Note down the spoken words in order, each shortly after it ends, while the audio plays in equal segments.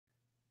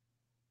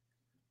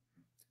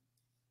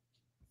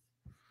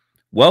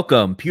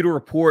Welcome, Pewter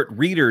Report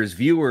readers,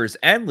 viewers,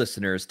 and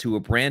listeners to a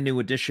brand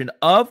new edition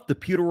of the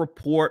Pewter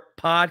Report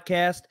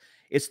podcast.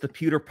 It's the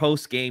Pewter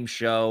Postgame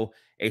Show,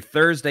 a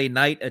Thursday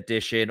night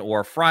edition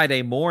or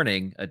Friday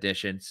morning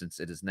edition, since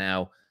it is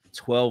now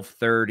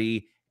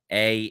 12:30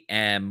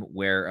 a.m.,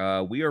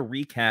 where we are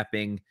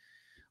recapping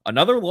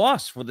another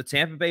loss for the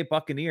Tampa Bay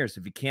Buccaneers.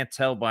 If you can't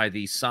tell by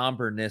the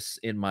somberness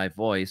in my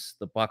voice,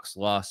 the Bucs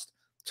lost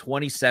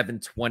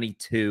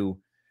 27-22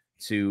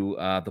 to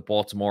the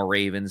Baltimore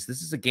Ravens.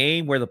 This is a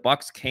game where the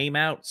Bucs came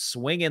out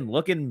swinging,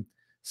 looking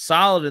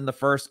solid in the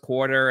first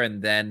quarter,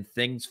 and then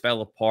things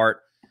fell apart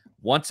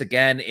once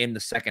again in the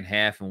second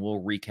half, and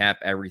we'll recap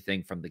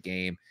everything from the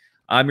game.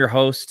 I'm your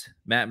host,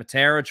 Matt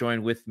Matera.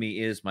 Joined with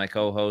me is my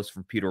co-host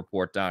from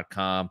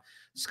PewterReport.com,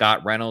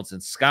 Scott Reynolds.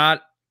 And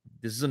Scott,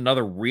 this is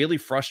another really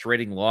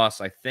frustrating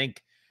loss. I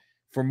think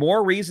for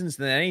more reasons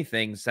than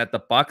anything is that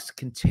the Bucs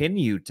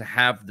continue to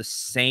have the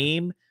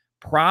same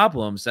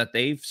problems that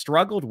they've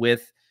struggled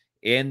with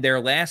in their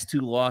last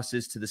two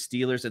losses to the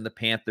Steelers and the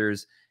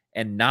Panthers,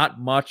 and not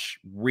much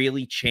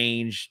really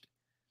changed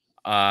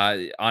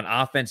on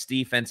offense,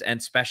 defense, and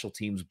special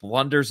teams.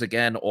 Blunders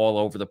again all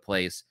over the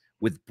place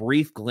with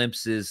brief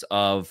glimpses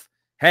of,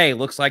 hey,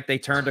 looks like they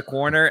turned a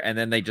corner, and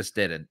then they just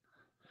didn't.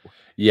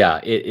 Yeah,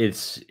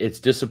 it's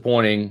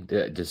disappointing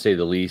to say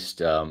the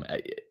least.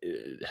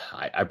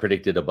 I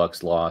predicted a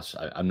Bucs loss.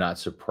 I'm not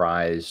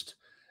surprised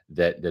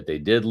that they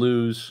did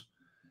lose.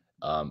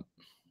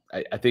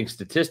 I think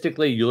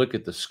statistically, you look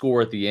at the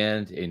score at the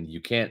end, and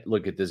you can't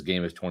look at this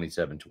game as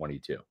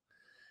 27-22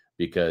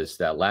 because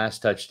that last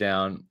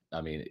touchdown,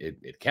 I mean,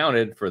 it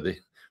counted for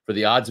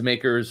the odds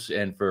makers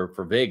and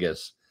for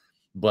Vegas,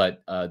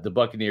 but the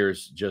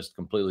Buccaneers just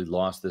completely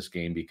lost this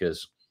game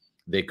because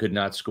they could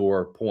not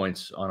score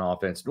points on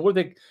offense,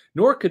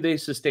 nor could they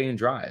sustain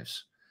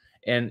drives.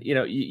 And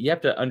you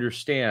have to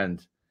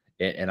understand,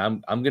 and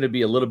I'm going to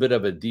be a little bit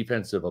of a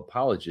defensive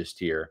apologist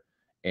here.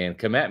 And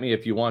come at me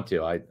if you want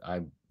to.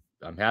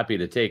 I'm happy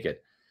to take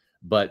it.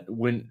 But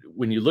when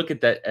you look at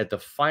that, at the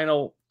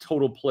final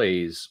total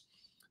plays,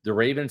 the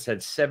Ravens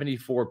had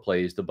 74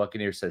 plays, the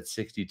Buccaneers had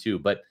 62.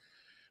 But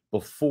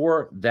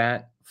before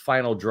that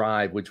final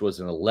drive, which was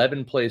an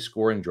 11-play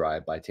scoring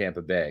drive by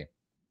Tampa Bay,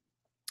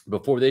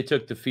 before they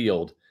took the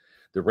field,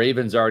 the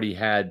Ravens already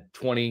had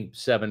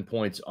 27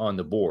 points on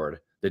the board.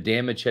 The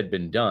damage had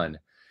been done,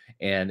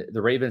 and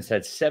the Ravens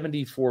had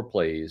 74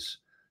 plays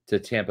to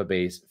Tampa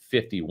Bay's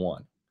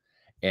 51.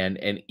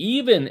 And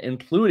even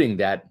including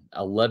that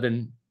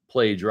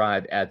 11-play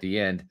drive at the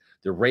end,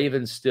 the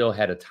Ravens still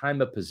had a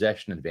time of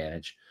possession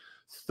advantage,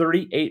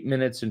 38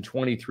 minutes and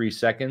 23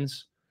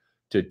 seconds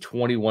to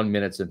 21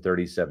 minutes and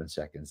 37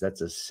 seconds. That's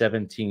a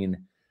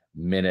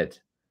 17-minute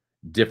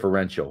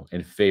differential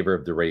in favor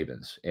of the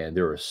Ravens. And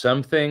there are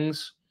some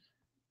things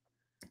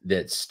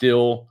that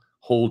still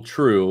hold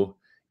true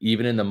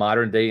even in the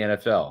modern-day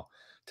NFL.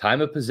 Time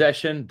of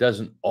possession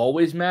doesn't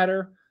always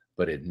matter,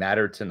 but it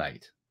mattered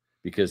tonight,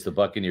 because the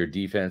Buccaneer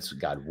defense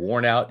got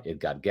worn out, it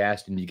got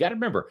gassed, and you got to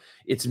remember,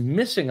 it's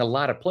missing a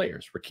lot of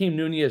players. Raheem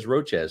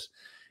Nunez-Roches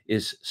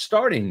is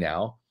starting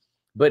now,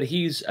 but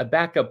he's a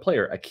backup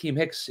player. Akeem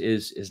Hicks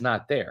is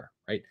not there,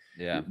 right?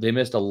 Yeah, they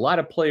missed a lot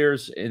of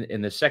players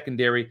in the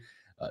secondary.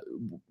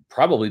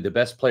 Probably the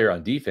best player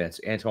on defense,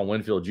 Antoine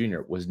Winfield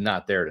Jr., was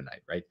not there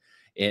tonight, right?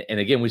 And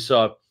again, we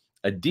saw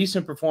a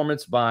decent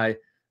performance by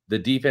the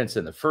defense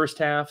in the first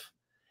half,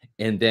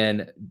 and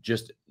then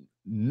just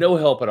no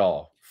help at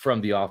all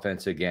from the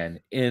offense again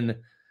in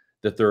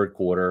the third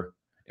quarter,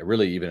 and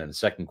really even in the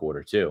second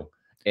quarter too.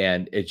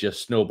 And it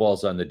just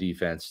snowballs on the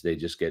defense. They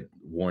just get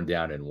worn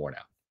down and worn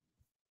out.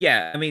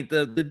 Yeah, I mean,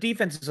 the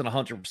defense isn't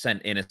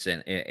 100%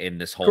 innocent in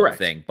this whole Correct.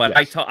 thing, but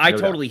Yes, I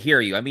totally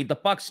hear you. I mean, the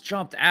Bucs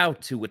jumped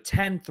out to a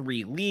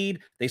 10-3 lead.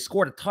 They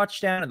scored a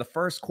touchdown in the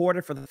first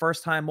quarter for the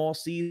first time all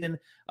season.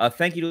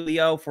 Thank you to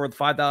Leo for the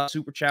 $5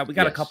 super chat. We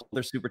got a couple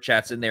other super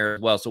chats in there as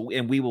well,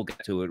 and we will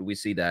get to it. We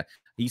see that.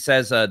 He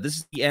says, this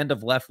is the end of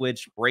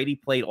Leftwich. Brady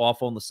played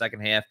awful in the second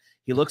half.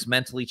 He looks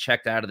mentally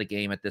checked out of the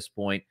game at this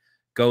point.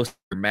 Goes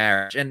to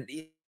marriage. And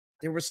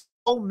there was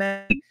so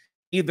many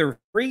either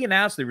 3 and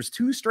outs. There was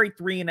 2 straight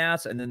 3 and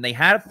outs, and then they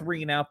had a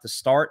 3 and out to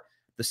start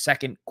the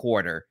second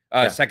quarter,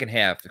 second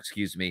half,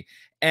 excuse me.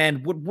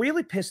 And what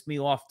really pissed me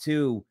off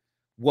too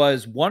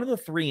was one of the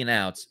 3 and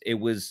outs. It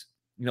was,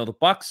 the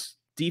Bucs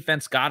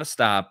defense got to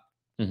stop.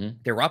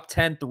 They're up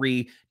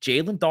 10-3.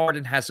 Jalen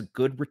Darden has a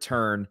good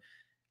return,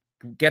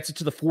 gets it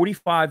to the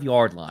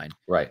 45-yard line.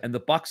 Right. And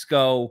the Bucs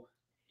go,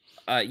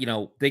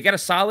 they get a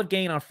solid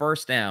gain on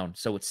first down.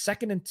 So it's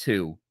 2nd and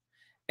 2.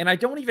 And I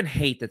don't even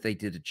hate that they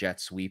did a jet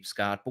sweep,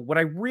 Scott, but what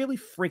I really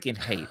freaking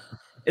hate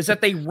is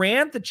that they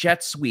ran the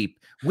jet sweep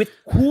with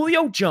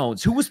Julio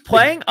Jones, who was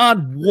playing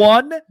on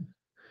one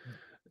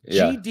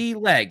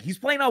GD leg. He's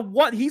playing on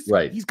one. He's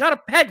got a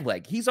peg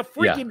leg. He's a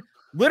freaking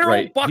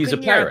literal Buccaneer. He's a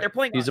pirate. They're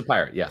playing He's a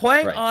pirate. Yeah.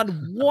 Playing on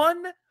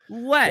one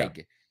leg.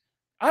 Yeah.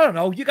 I don't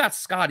know. You got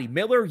Scotty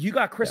Miller. You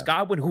got Chris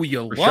Godwin, who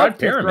you love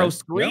to throw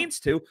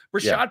screens to.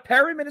 Rashad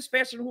Perriman is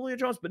faster than Julio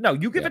Jones. But no,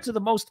 you give it to the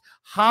most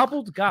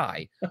hobbled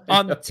guy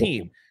on the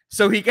team.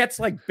 So he gets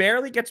like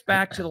barely gets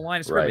back to the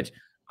line of Right. scrimmage.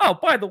 Oh,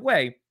 by the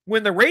way,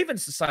 when the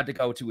Ravens decide to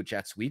go to a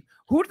jet sweep,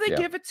 who do they Yeah.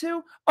 give it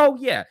to? Oh,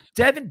 yeah,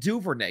 Devin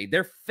Duvernay,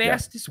 their Yeah.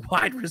 fastest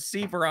wide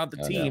receiver on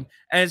the I team. know.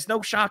 And it's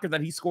no shocker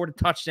that he scored a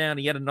touchdown.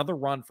 He had another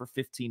run for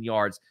 15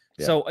 yards.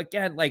 Yeah. So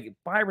again, like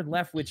Byron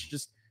Leftwich,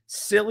 just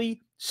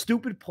silly,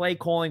 stupid play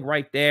calling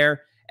right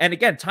there. And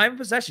again, time of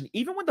possession,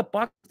 even when the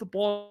Bucs put the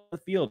ball on the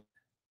field,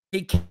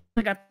 he got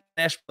the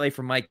dash play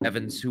from Mike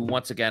Evans, who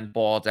once again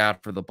balled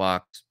out for the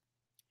Bucs,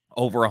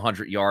 over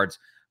 100 yards,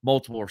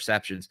 multiple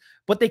receptions,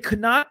 but they could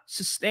not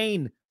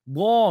sustain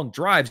long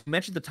drives. You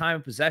mentioned the time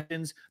of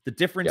possessions, the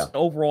difference in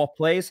overall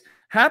plays.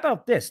 How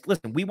about this?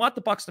 Listen, we want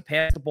the Bucs to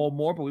pass the ball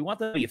more, but we want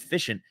them to be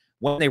efficient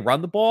when they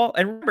run the ball.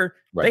 And remember,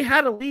 they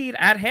had a lead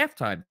at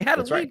halftime. They had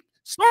a lead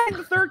starting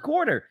the third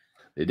quarter.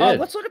 They did.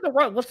 Let's look at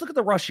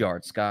the rush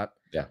yards, Scott.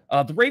 Yeah.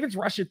 The Ravens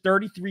rushed it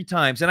 33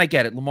 times, and I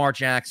get it. Lamar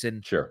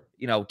Jackson,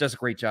 does a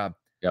great job.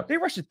 Yep. They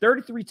rushed it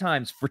 33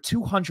 times for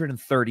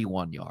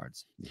 231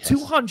 yards. Yes.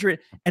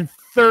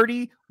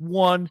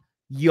 231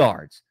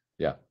 yards.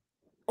 Yeah.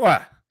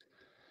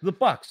 The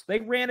Bucs, they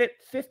ran it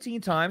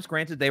 15 times.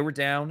 Granted, they were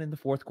down in the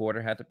fourth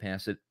quarter, had to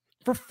pass it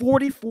for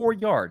 44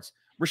 yards.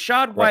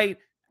 Rashad White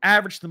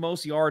averaged the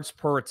most yards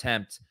per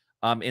attempt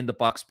in the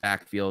Bucs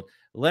backfield.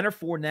 Leonard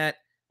Fournette,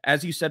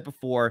 as you said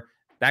before,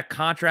 that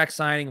contract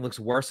signing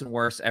looks worse and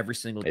worse every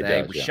single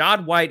day.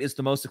 Rashad White is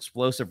the most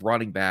explosive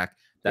running back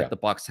that the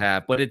Bucs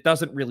have, but it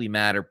doesn't really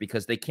matter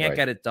because they can't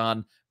get it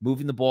done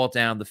moving the ball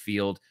down the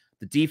field.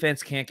 The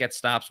defense can't get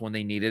stops when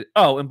they need it.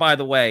 Oh, and by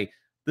the way,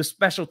 the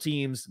special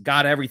teams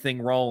got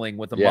everything rolling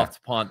with a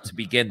muffed punt to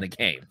begin the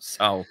game.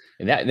 So,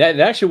 and that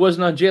actually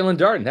wasn't on Jalen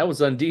Darden. That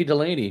was on D.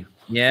 Delaney.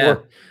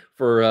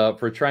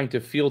 For trying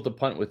to field the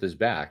punt with his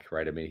back.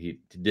 Right. I mean,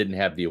 he didn't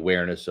have the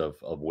awareness of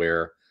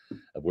where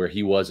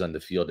he was on the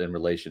field in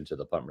relation to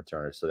the punt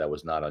returner. So that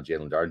was not on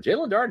Jalen Darden.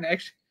 Jalen Darden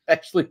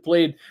actually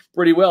played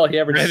pretty well. He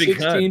averaged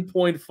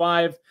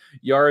 16.5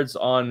 yards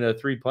on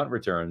 3 punt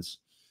returns.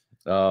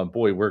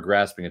 Boy, we're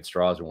grasping at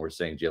straws when we're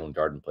saying Jalen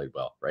Darden played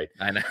well, right?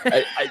 I know.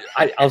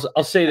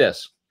 I'll say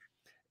this.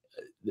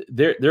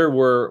 There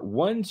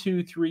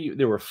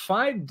were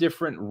 5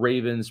 different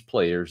Ravens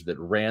players that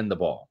ran the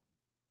ball.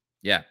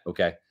 Yeah.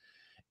 Okay.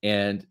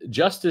 And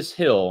Justice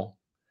Hill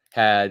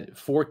had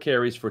 4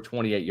 carries for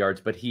 28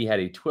 yards, but he had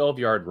a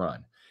 12-yard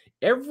run.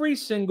 Every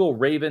single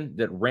Raven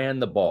that ran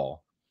the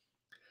ball,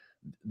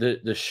 I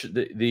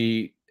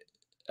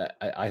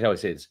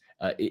always say this,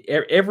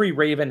 every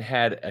Raven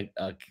had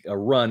a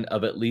run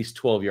of at least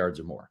 12 yards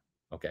or more.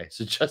 Okay.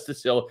 So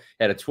Justice Hill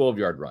had a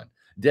 12-yard run.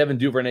 Devin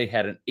Duvernay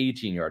had an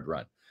 18-yard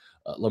run.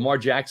 Lamar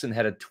Jackson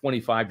had a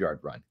 25-yard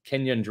run.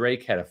 Kenyon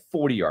Drake had a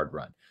 40-yard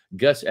run.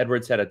 Gus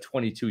Edwards had a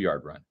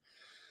 22-yard run.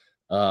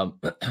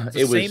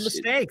 It was same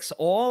mistakes,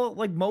 all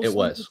like most of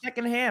the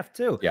second half,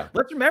 too. Yeah.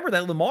 Let's remember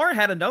that Lamar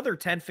had another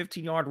 10,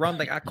 15-yard run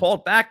that got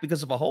called back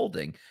because of a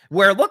holding,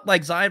 where it looked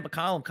like Zyon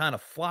McCollum kind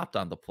of flopped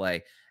on the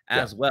play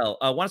as well.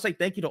 I want to say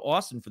thank you to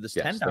Austin for this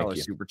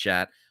 $10 super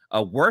chat.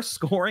 Worst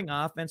scoring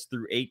offense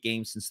through 8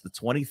 games since the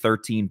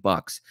 2013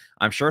 Bucs.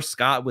 I'm sure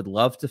Scott would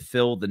love to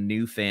fill the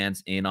new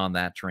fans in on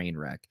that train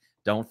wreck.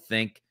 Don't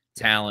think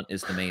talent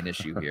is the main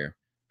issue here.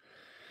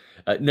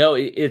 No,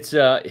 it's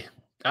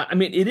I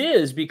mean, it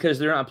is because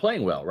they're not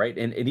playing well, right?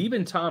 And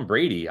even Tom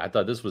Brady, I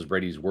thought this was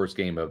Brady's worst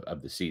game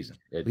of the season.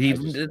 He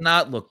did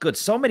not look good.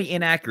 So many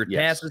inaccurate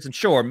passes, and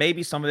sure,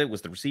 maybe some of it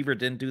was the receiver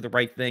didn't do the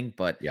right thing,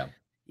 but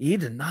he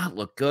did not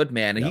look good,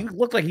 man. And he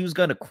looked like he was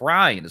going to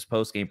cry in his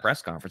post-game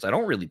press conference. I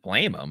don't really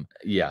blame him.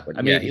 Yeah,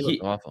 I mean, he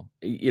looked awful.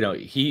 You know,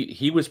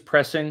 he was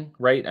pressing,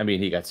 right? I mean,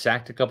 he got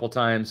sacked a couple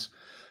times.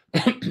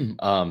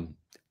 Kyle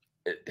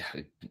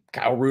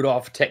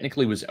Rudolph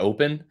technically was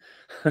open.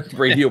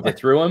 Brady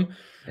overthrew him.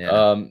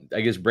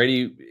 I guess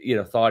Brady,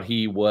 thought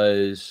he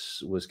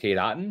was Kate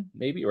Otten,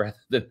 maybe, rather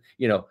than,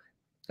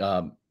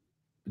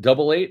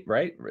 double 8,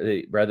 right?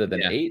 Rather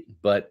than 8.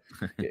 But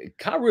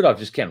Kyle Rudolph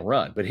just can't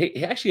run. But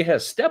he actually had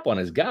a step on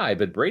his guy,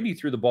 but Brady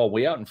threw the ball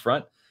way out in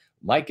front.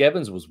 Mike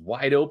Evans was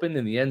wide open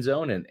in the end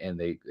zone, and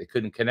they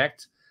couldn't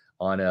connect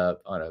on a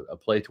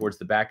play towards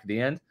the back of the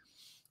end.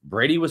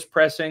 Brady was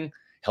pressing,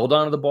 held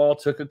on to the ball,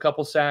 took a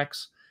couple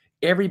sacks.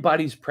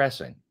 Everybody's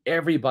pressing.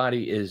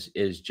 Everybody is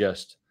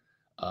just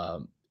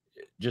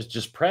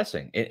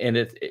pressing. And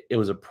it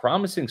was a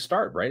promising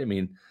start, right? I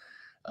mean,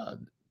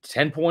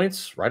 10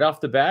 points right off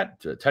the bat,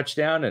 a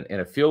touchdown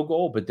and a field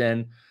goal, but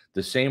then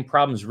the same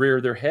problems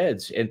rear their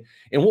heads. And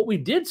what we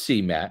did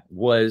see, Matt,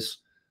 was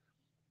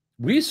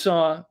we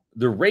saw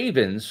the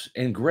Ravens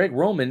and Greg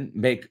Roman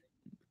make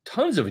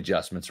tons of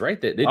adjustments,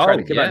 right? They tried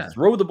to come out and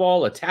throw the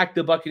ball, attack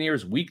the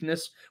Buccaneers'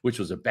 weakness, which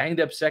was a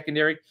banged-up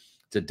secondary.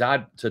 To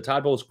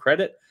Todd Bowles'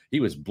 credit,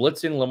 he was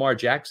blitzing Lamar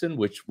Jackson,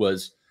 which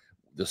was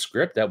the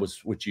script. That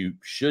was what you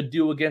should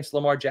do against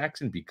Lamar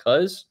Jackson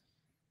because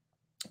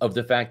of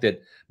the fact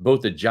that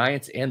both the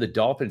Giants and the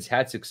Dolphins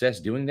had success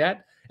doing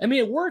that. I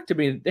mean, it worked. I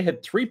mean, they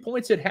had 3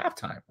 points at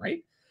halftime,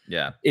 right?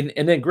 Yeah.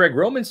 And then Greg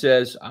Roman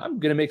says, I'm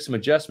going to make some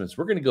adjustments.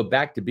 We're going to go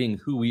back to being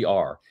who we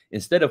are.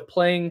 Instead of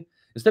trying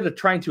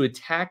to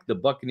attack the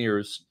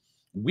Buccaneers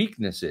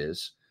weakness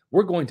is,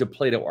 we're going to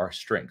play to our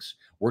strengths.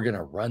 We're going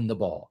to run the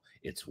ball.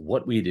 It's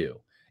what we do.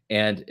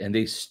 And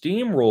they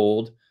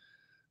steamrolled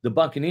the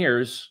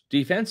Buccaneers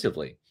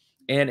defensively.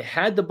 And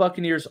had the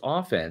Buccaneers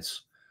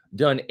offense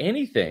done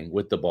anything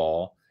with the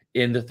ball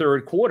in the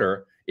third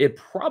quarter, it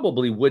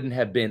probably wouldn't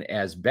have been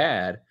as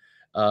bad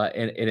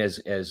and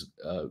as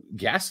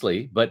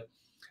ghastly. But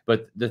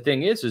the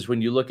thing is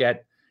when you look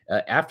at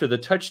after the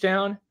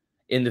touchdown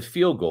in the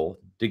field goal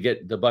to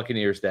get the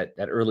Buccaneers that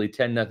early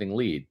 10-0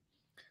 lead,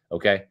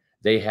 okay,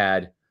 they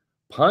had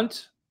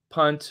punt,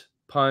 punt,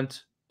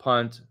 punt,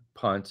 punt,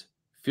 punt,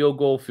 field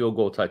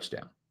goal,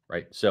 touchdown,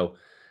 right? So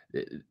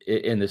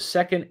in the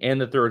second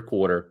and the third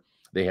quarter,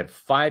 they had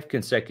 5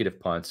 consecutive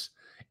punts,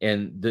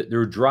 and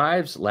their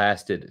drives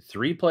lasted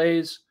 3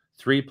 plays,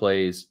 3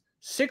 plays,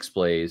 6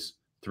 plays,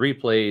 3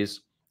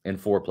 plays, and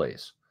 4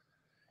 plays.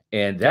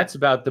 And that's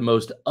about the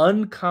most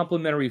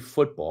uncomplimentary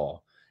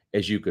football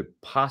as you could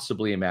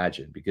possibly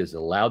imagine, because it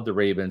allowed the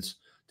Ravens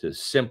to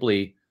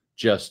simply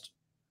just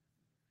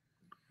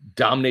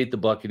dominate the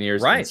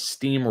Buccaneers and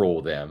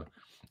steamroll them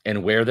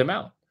and wear them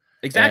out.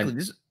 Exactly.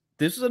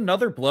 This is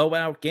another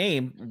blowout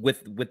game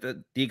with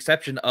the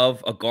exception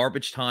of a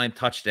garbage time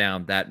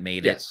touchdown that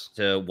made it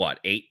to what,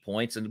 8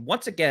 points. And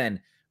once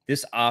again,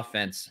 this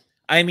offense,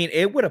 I mean,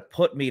 it would have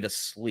put me to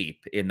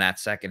sleep in that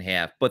second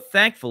half. But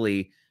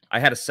thankfully, I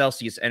had a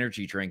Celsius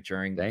energy drink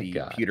during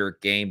the Pewter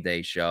Game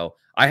Day show.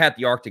 I had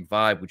the Arctic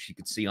Vibe, which you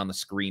can see on the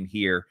screen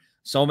here.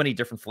 So many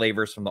different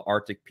flavors, from the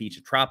Arctic Peach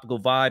and Tropical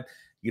Vibe.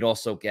 You'd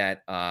also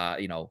get,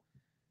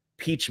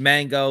 peach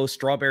mango,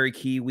 strawberry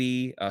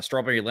kiwi,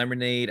 strawberry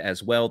lemonade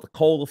as well, the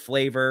cola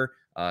flavor,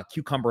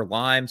 cucumber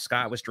lime.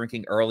 Scott was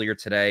drinking earlier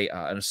today.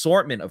 An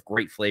assortment of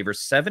great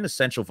flavors, 7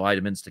 essential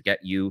vitamins to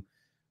get you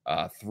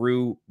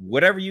through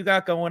whatever you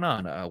got going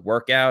on. A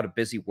workout, a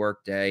busy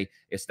work day.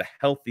 It's the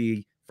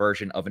healthy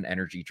version of an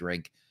energy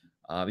drink.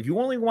 If you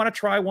only want to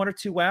try 1 or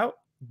 2 out,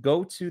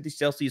 go to the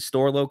Celsius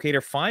store locator.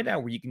 Find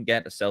out where you can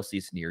get a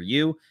Celsius near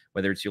you,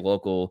 whether it's your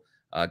local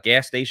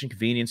gas station,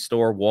 convenience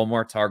store,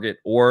 Walmart, Target,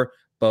 or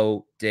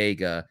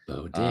Bodega.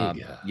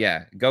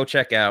 Go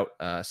check out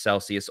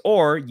Celsius,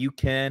 or you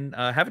can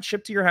have it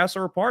shipped to your house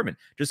or apartment.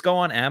 Just go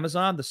on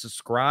Amazon, the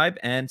subscribe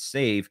and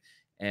save,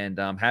 and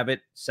have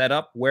it set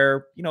up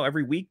where,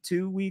 every week,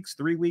 2 weeks,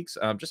 3 weeks,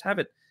 just have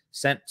it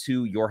sent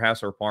to your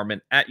house or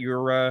apartment at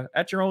your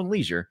own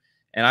leisure.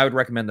 And I would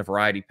recommend the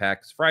variety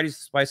pack, because variety's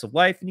the spice of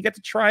life, and you get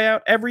to try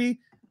out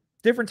every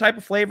different type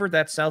of flavor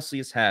that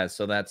Celsius has.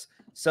 So that's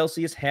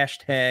Celsius,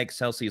 hashtag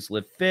Celsius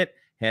Live Fit,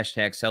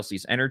 hashtag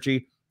Celsius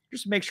Energy.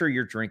 Just make sure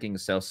you're drinking a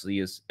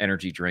Celsius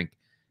energy drink,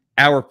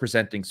 our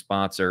presenting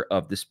sponsor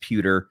of this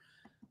Pewter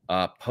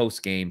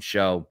post-game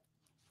show.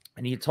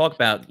 And you talk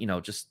about,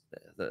 just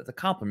the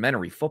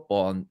complimentary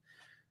football, and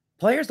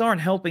players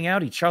aren't helping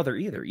out each other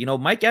either.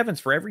 Mike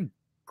Evans, for every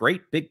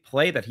great big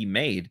play that he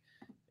made,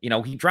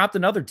 he dropped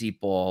another deep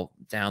ball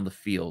down the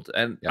field.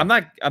 And I'm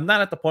not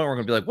at the point where we're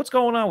going to be like, what's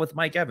going on with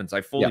Mike Evans?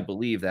 I fully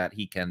believe that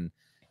he can,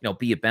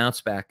 be a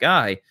bounce back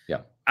guy.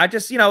 I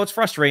just, it's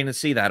frustrating to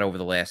see that over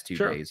the last 2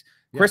 days.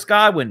 Chris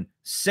Godwin,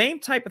 same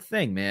type of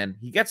thing, man.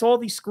 He gets all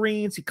these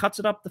screens. He cuts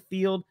it up the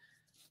field.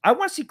 I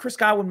want to see Chris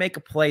Godwin make a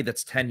play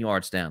that's 10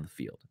 yards down the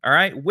field. All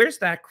right. Where's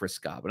that Chris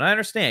Godwin? I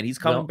understand he's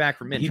coming back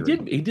from injury.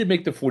 He did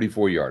make the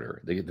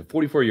 44-yarder, the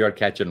 44-yard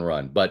catch and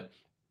run. But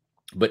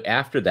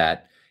after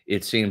that,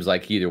 it seems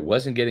like he either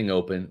wasn't getting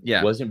open,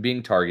 wasn't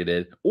being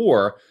targeted,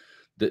 or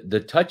the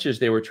touches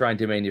they were trying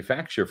to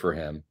manufacture for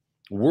him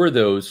were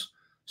those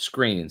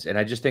screens. And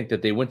I just think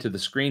that they went to the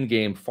screen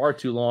game far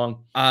too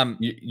long.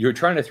 You're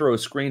trying to throw a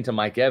screen to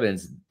Mike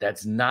Evans.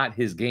 That's not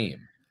his game.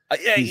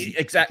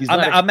 Exactly.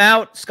 I'm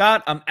out,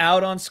 Scott. I'm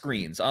out on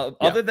screens.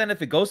 Other than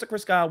if it goes to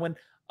Chris Godwin,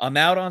 I'm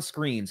out on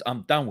screens.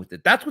 I'm done with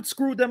it. That's what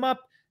screwed them up.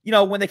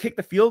 When they kicked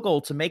the field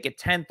goal to make it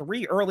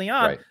 10-3 early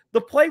on,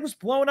 the play was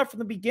blown up from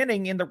the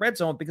beginning in the red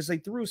zone because they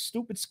threw a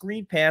stupid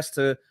screen pass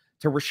to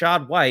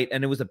Rachaad White,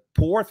 and it was a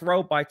poor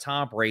throw by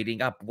Tom Brady,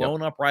 got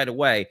blown up right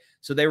away.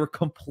 So they were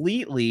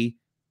completely,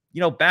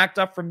 backed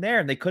up from there,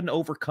 and they couldn't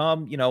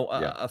overcome,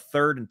 a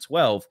 3rd and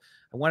 12.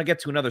 I want to get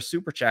to another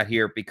super chat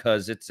here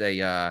because it's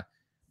a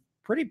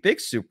pretty big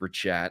super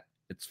chat.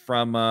 It's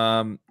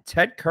from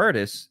Ted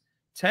Curtis.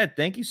 Ted,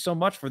 thank you so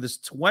much for this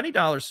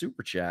 $20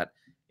 super chat.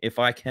 If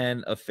I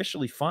can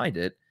officially find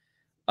it.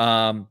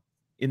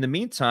 In the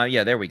meantime,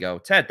 there we go.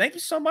 Ted, thank you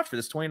so much for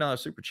this $20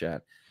 super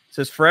chat. It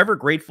says, forever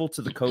grateful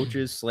to the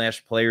coaches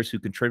 / players who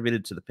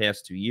contributed to the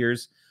past 2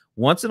 years.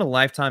 Once in a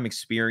lifetime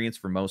experience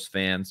for most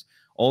fans.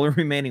 All the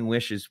remaining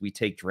wishes we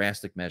take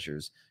drastic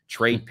measures.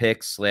 Trade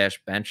picks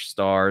 / bench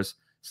stars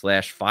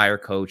 / fire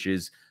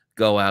coaches.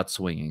 Go out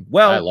swinging.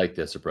 Well, I like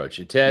this approach.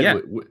 And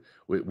Ted,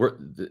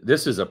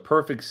 this is a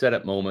perfect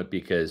setup moment,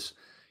 because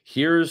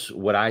here's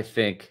what I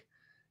think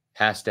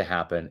has to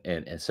happen,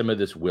 and some of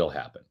this will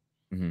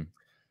happen.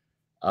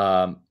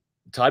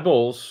 Todd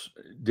Bowles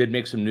did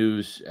make some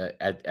news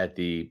at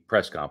the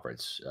press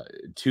conference.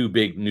 Two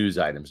big news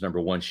items.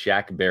 Number one,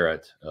 Shaq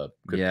Barrett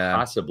could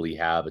possibly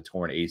have a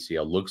torn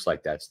ACL. Looks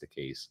like that's the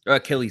case.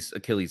 Achilles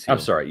heel. I'm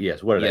sorry.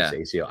 Yes. What did I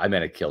say? ACL. I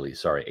meant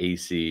Achilles. Sorry.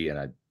 AC. And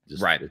I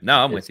just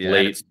No, I'm with you.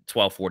 Late. It's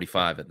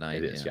 12:45 at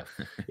night. It is. Yeah.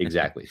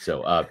 Exactly.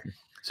 So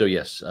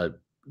yes.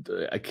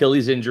 The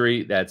Achilles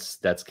injury, that's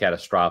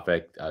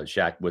catastrophic.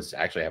 Shaq was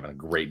actually having a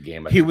great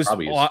game. He was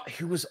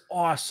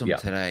awesome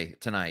tonight.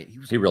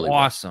 He really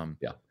awesome.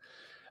 Was.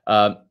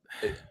 Yeah.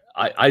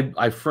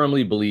 I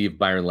firmly believe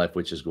Byron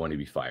Leftwich is going to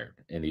be fired,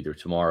 and either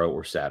tomorrow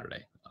or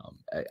Saturday.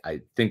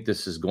 I think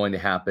this is going to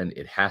happen.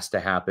 It has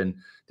to happen.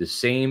 The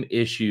same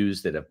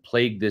issues that have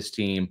plagued this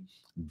team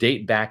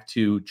date back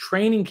to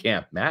training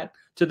camp, Matt,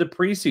 to the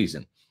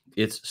preseason.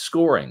 It's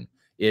scoring.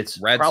 It's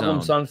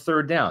problems on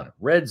third down,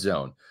 red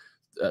zone.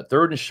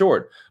 Third and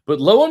short. But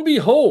lo and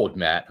behold,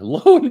 Matt,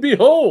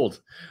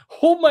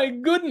 oh my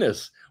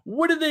goodness,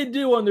 what did they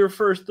do on their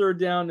first third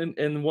down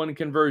and one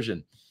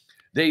conversion?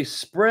 They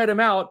spread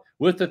them out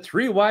with the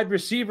 3 wide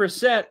receiver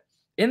set,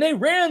 and they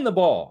ran the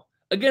ball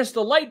against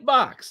a light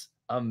box.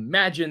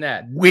 Imagine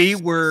that. We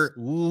were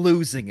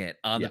losing it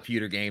on the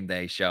Pewter Game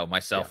Day show,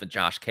 myself and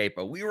Josh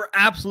Capo. We were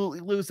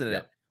absolutely losing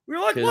it. We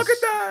were like, look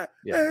at that.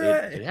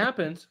 Yeah, it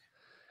happened.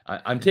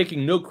 I'm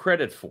taking no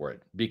credit for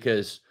it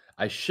because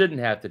I shouldn't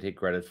have to take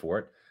credit for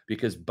it,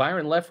 because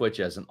Byron Leftwich,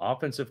 as an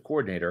offensive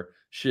coordinator,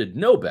 should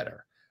know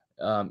better.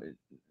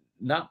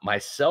 Not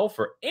myself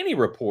or any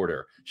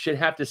reporter should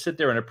have to sit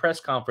there in a press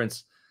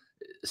conference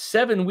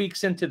 7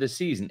 weeks into the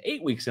season,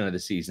 8 weeks into the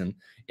season,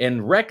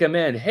 and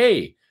recommend,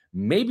 hey,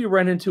 maybe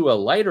run into a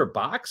lighter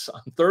box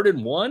on 3rd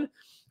and 1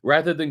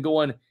 rather than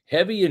going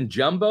heavy and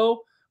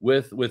jumbo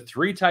with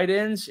 3 tight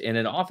ends and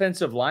an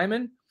offensive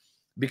lineman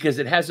because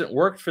it hasn't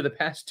worked for the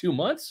past 2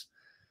 months.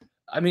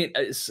 I mean,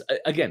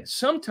 again,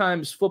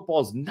 sometimes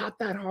football is not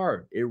that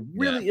hard. It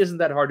really isn't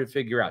that hard to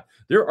figure out.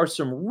 There are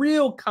some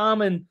real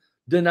common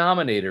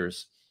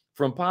denominators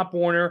from Pop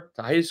Warner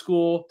to high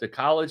school to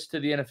college to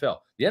the NFL.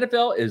 The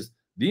NFL is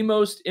the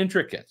most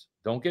intricate.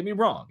 Don't get me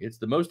wrong. It's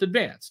the most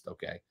advanced,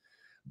 okay?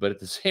 But at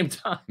the same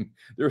time,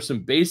 there are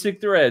some basic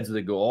threads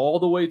that go all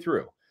the way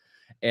through.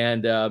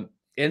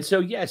 And so,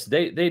 yes,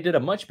 they did a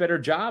much better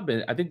job,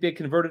 and I think they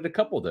converted a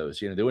couple of those.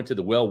 They went to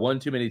the well one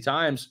too many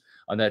times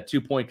on that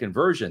 2-point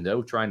conversion,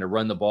 though, trying to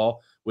run the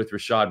ball with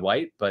Rachaad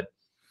White. But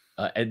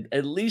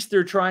at least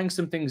they're trying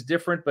some things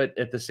different, but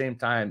at the same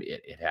time,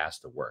 it has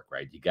to work,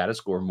 right? You got to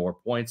score more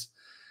points.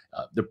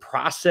 The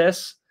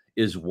process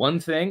is one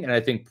thing, and I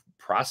think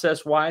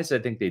process-wise, I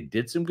think they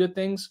did some good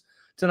things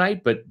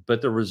tonight, but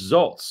the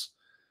results,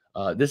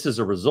 this is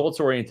a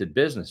results-oriented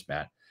business,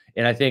 Matt.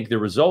 And I think the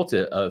result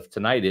of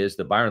tonight is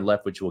that Byron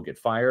Leftwich will get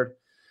fired.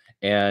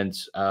 And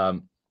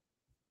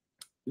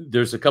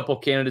there's a couple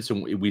of candidates,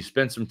 and we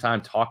spent some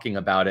time talking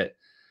about it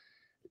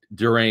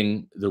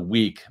during the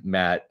week,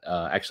 Matt.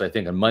 Actually, I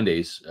think on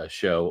Monday's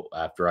show,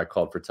 after I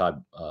called for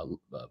Todd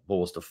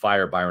Bowles to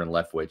fire Byron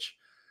Leftwich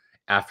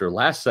after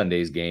last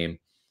Sunday's game,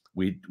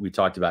 we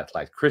talked about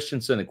Clyde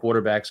Christensen, the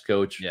quarterback's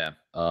coach. Yeah.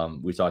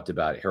 We talked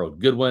about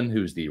Harold Goodwin,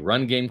 who's the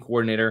run game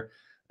coordinator.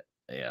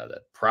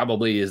 That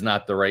probably is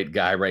not the right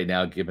guy right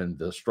now, given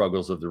the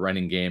struggles of the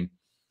running game.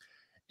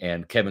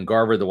 And Kevin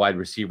Garver, the wide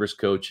receivers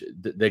coach,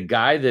 the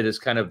guy that is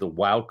kind of the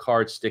wild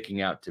card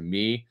sticking out to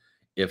me,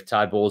 if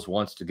Todd Bowles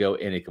wants to go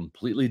in a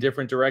completely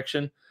different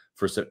direction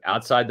for some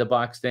outside the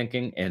box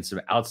thinking and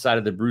some outside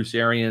of the Bruce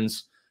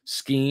Arians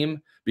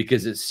scheme,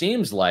 because it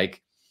seems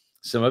like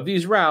some of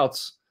these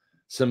routes,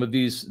 some of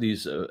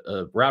these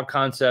route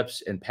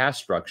concepts and pass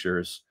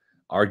structures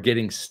are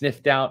getting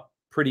sniffed out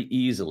pretty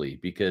easily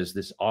because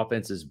this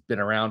offense has been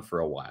around for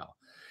a while.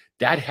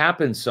 That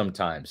happens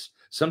sometimes.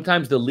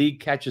 Sometimes the league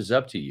catches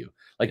up to you.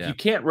 You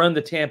can't run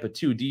the Tampa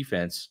 2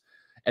 defense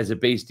as a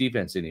base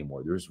defense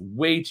anymore. There's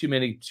way too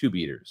many 2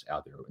 beaters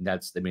out there. And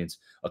that means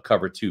a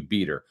cover 2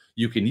 beater.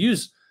 You can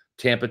use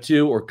Tampa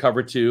 2 or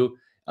cover 2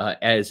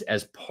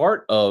 as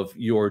part of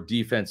your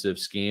defensive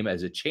scheme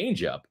as a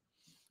changeup,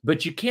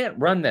 but you can't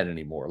run that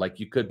anymore like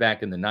you could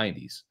back in the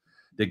 90s.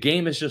 The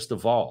game has just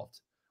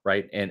evolved.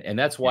 Right. And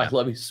that's why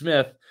Lovie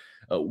Smith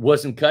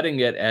wasn't cutting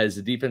it as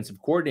a defensive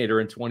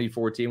coordinator in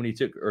 2014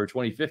 or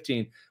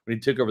 2015 when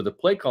he took over the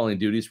play calling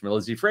duties from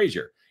Leslie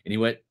Frazier. And he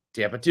went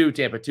Tampa 2,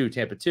 Tampa 2,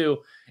 Tampa 2.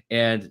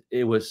 And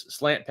it was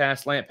slant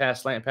pass,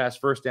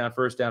 first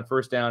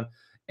down,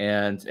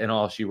 and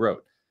all she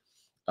wrote.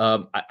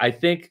 I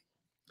think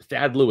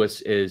Thad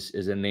Lewis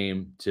is a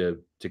name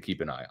to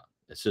keep an eye on.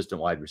 Assistant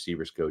wide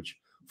receivers coach,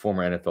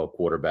 former NFL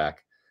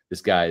quarterback. This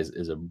guy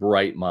is a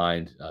bright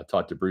mind.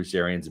 Talked to Bruce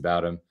Arians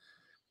about him.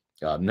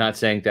 I'm not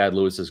saying Thad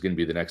Lewis is going to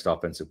be the next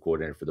offensive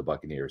coordinator for the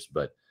Buccaneers,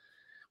 but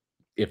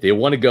if they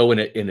want to go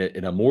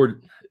in a more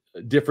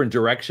different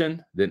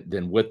direction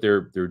than what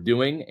they're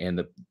doing,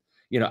 and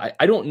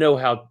I don't know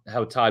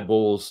how Todd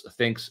Bowles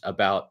thinks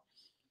about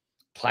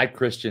Clyde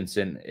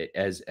Christensen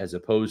as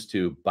opposed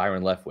to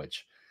Byron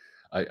Leftwich.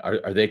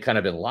 Are they kind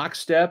of in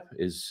lockstep?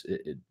 Is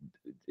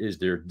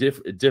there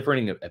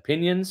differing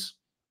opinions?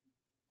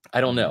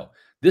 I don't know.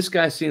 This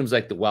guy seems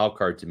like the wild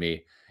card to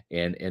me.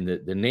 And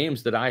the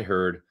names that I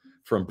heard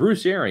from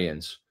Bruce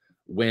Arians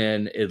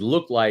when it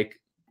looked like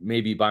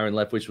maybe Byron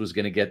Leftwich was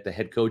going to get the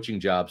head coaching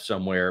job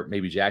somewhere,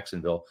 maybe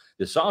Jacksonville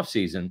this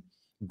offseason,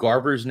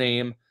 Garver's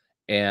name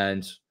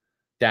and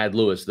Thad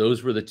Lewis,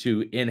 those were the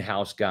two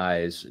in-house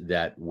guys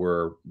that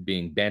were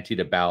being bantied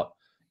about.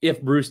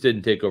 If Bruce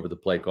didn't take over the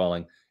play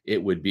calling,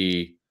 it would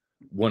be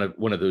one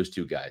of those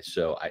two guys.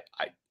 So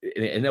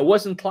and it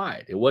wasn't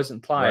Clyde. It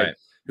wasn't Clyde Right.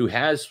 who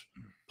has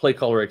play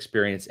caller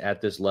experience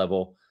at this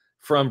level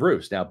from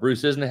Bruce. Now,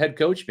 Bruce isn't a head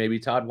coach. Maybe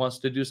Todd wants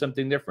to do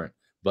something different,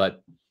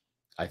 but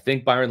I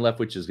think Byron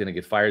Leftwich is going to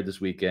get fired this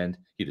weekend.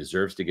 He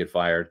deserves to get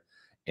fired.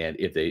 And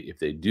if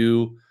they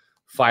do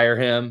fire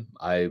him,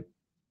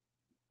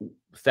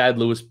 Thad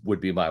Lewis would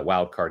be my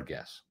wild card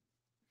guess.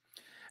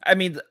 I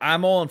mean,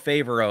 I'm all in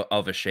favor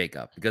of a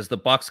shakeup because the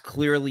Bucs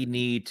clearly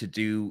need to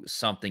do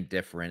something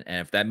different. And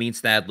if that means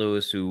Thad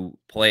Lewis, who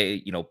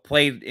played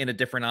in a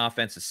different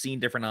offense, has seen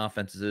different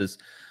offenses,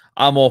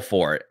 I'm all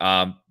for it.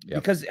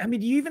 Because I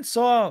mean, you even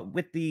saw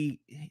with the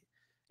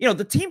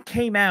team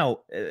came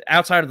out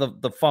outside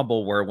of the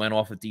fumble where it went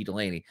off of D.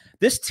 Delaney.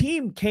 This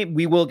team came.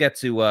 We will get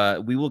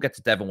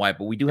to Devin White,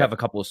 but we do have a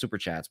couple of super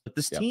chats. But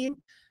this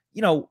team,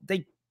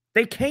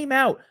 they came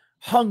out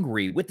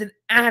hungry with an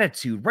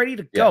attitude, ready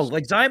to go.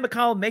 Like Zyon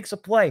McCollum makes a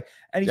play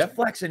and he's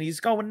flexing, he's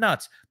going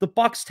nuts. The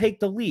Bucs take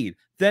the lead.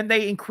 Then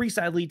they increase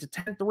that lead to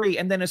 10-3.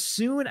 And then as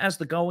soon as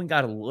the going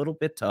got a little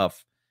bit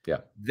tough,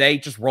 they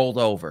just rolled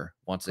over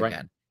once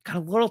again. Got a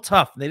little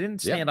tough. They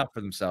didn't stand up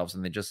for themselves,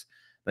 and they just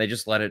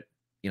let it,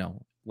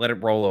 let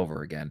it roll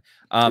over again.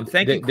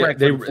 Thank you,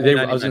 Craig. I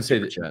was going to say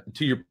that,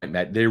 to your point,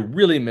 Matt, they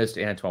really missed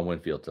Antoine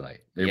Winfield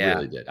tonight. They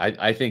really did.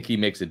 I think he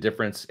makes a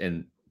difference,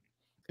 and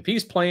if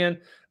he's playing,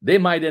 they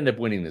might end up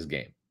winning this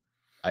game.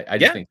 I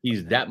just think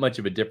he's that much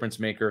of a difference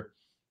maker.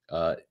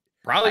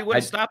 Probably would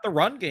have stopped the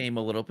run game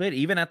a little bit,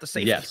 even at the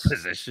safety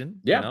position.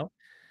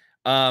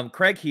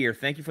 Craig here.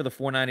 Thank you for the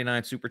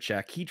 $4.99 super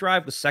chat. Key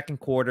drive the second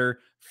quarter,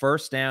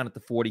 first down at the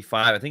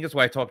 45. I think that's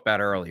what I talked about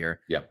earlier.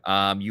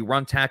 You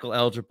run tackle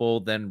eligible,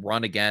 then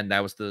run again.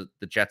 That was the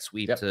jet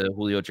sweep to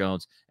Julio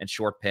Jones and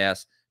short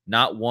pass.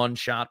 Not one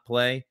shot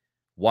play.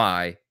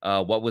 Why?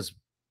 What was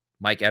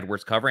Mike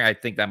Edwards covering? I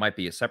think that might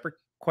be a separate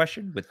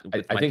question with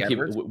I think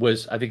Edwards. He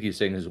was. I think he's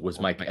saying was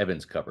Mike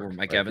Evans covered. Or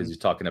Mike Evans. He's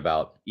talking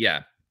about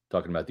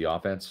the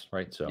offense,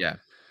 right? So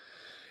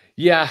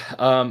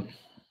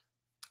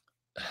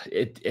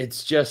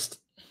it's just,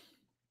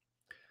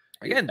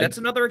 again, that's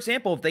another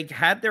example. If they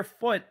had their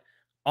foot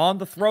on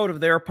the throat of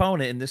their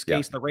opponent, in this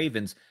case the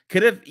Ravens,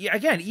 could have,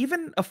 again,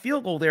 even a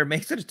field goal there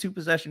makes it a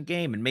 2-possession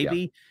game, and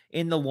maybe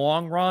in the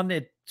long run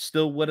it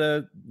still would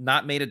have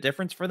not made a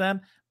difference for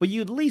them, but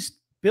you at least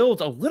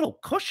build a little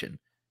cushion.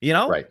 The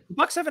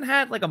Bucs haven't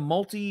had like a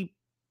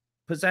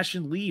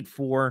multi-possession lead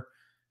for,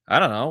 I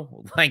don't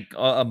know, like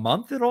a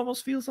month. It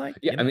almost feels like.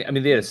 I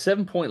mean, they had a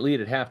 7-point lead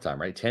at halftime,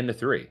 right?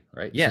 10-3,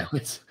 right? Yeah.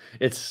 So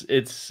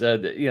it's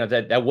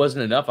that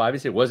wasn't enough.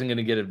 Obviously, it wasn't going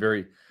to get it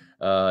very,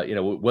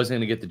 it wasn't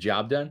going to get the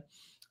job done.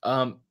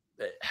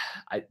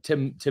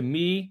 To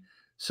me,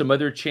 some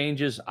other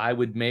changes I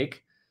would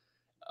make,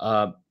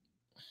 and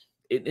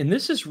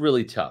this is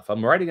really tough.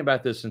 I'm writing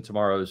about this in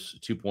tomorrow's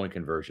 2-point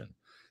conversion.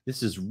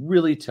 This is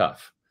really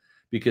tough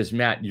because,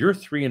 Matt, you're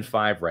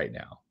 3-5 right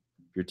now.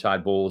 You're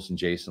Todd Bowles and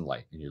Jason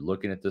Light, and you're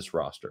looking at this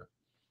roster,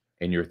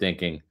 and you're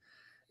thinking,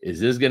 is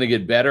this going to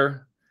get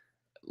better?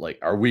 Like,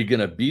 are we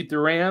going to beat the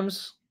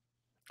Rams?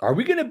 Are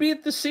we going to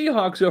beat the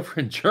Seahawks over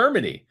in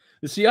Germany?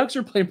 The Seahawks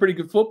are playing pretty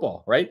good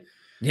football, right?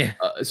 Yeah.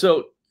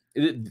 So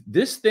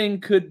this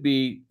thing could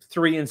be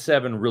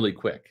 3-7 really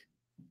quick.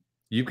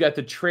 You've got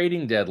the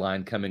trading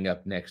deadline coming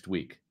up next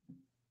week.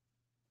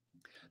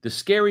 The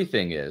scary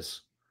thing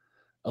is,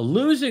 a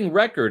losing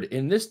record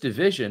in this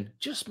division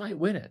just might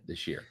win it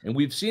this year. And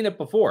we've seen it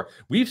before.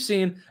 We've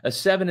seen a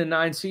 7-9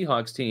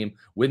 Seahawks team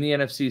win the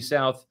NFC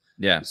South.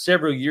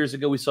 Several years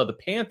ago, we saw the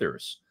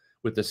Panthers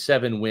with a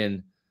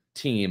 7-win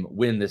team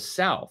win the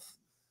South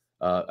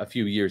a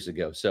few years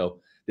ago.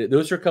 So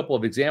those are a couple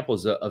of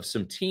examples of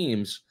some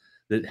teams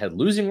that had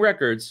losing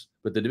records,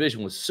 but the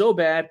division was so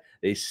bad,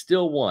 they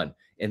still won.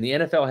 And the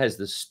NFL has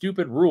this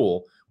stupid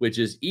rule, which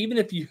is even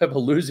if you have a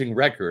losing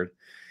record,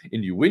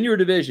 and you win your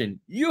division,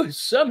 you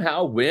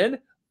somehow win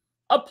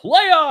a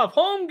playoff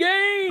home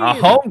game. A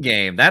home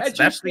game. That's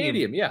your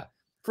stadium.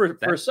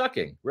 For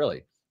sucking,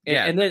 really.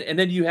 And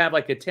then you have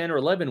like a 10 or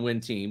 11 win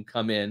team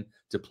come in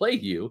to play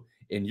you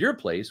in your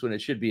place when it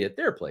should be at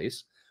their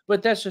place.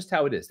 But that's just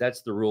how it is.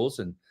 That's the rules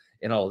and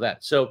all of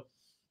that. So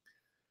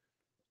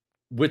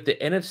with the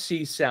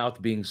NFC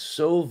South being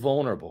so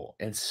vulnerable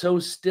and so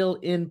still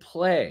in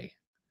play,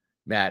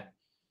 Matt,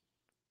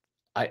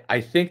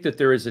 I think that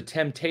there is a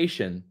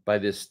temptation by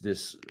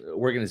this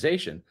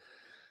organization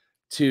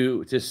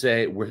to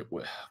say,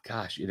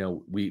 gosh,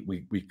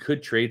 we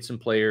could trade some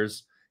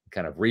players,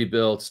 kind of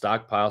rebuild,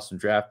 stockpile some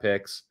draft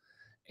picks,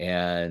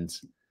 and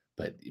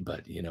But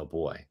you know,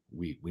 boy,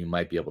 we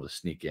might be able to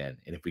sneak in.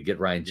 And if we get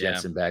Ryan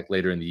Jensen back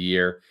later in the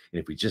year,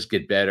 and if we just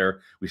get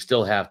better, we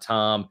still have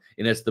Tom,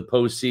 and it's the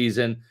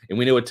postseason, and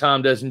we know what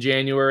Tom does in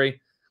January.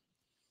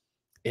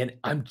 And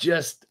I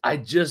just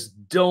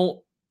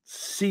don't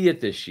see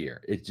it this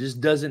year. It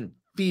just doesn't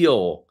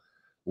feel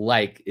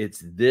like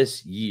it's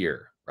this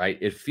year, right?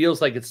 It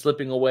feels like it's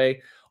slipping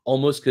away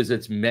almost because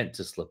it's meant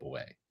to slip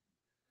away.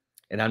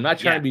 And I'm not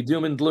trying to be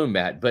doom and gloom,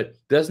 Matt, but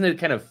doesn't it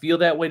kind of feel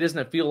that way? Doesn't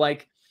it feel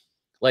like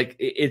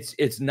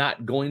it's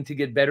not going to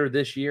get better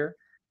this year?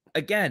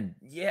 Again,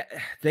 yeah,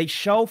 they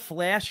show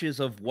flashes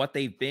of what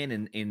they've been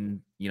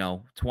in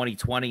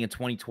 2020 and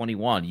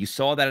 2021. You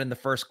saw that in the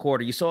first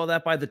quarter. You saw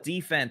that by the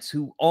defense,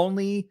 who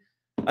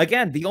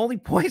the only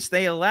points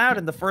they allowed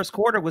in the first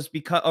quarter was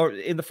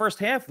in the first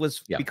half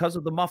was because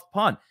of the muff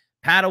punt.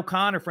 Pat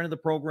O'Connor, friend of the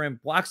program,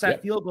 blocks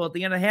that field goal at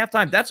the end of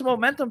halftime. That's a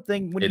momentum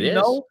thing when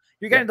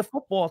you're getting the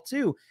football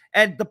too.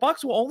 And the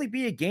Bucs will only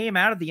be a game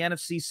out of the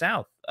NFC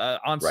South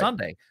on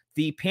Sunday.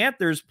 The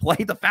Panthers play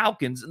the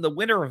Falcons, and the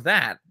winner of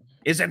that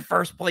is in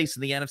first place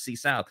in the NFC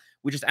South,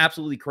 which is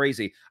absolutely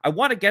crazy. I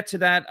want to get to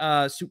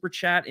that super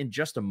chat in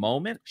just a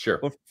moment. Sure.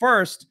 But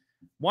first,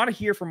 want to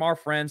hear from our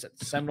friends at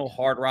Seminole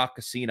Hard Rock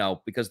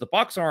Casino, because the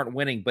Bucs aren't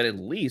winning, but at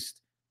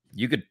least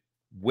you could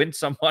win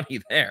some money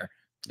there.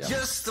 Yeah.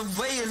 Just the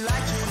way you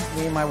like it.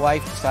 Me and my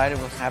wife decided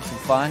we'll have some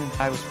fun.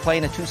 I was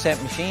playing a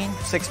 2-cent machine.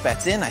 6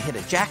 bets in, I hit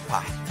a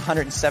jackpot.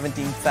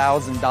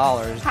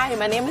 $117,000. Hi,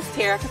 my name is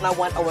Tara, and I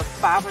won over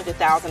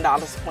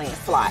 $500,000 playing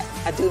slot.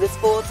 I do this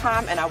full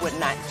time, and I would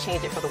not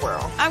change it for the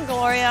world. I'm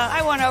Gloria.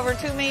 I won over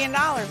 $2 million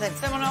at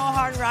Seminole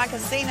Hard Rock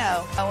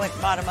Casino. I went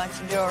and bought a bunch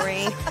of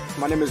jewelry.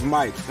 My name is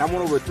Mike, and I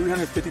won over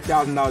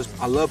 $350,000.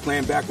 I love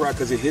playing baccarat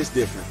because it hits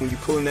different. When you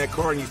pull in that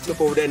card and you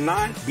flip over that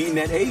 9, beating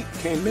that 8,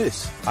 can't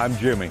miss. I'm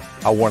Jimmy.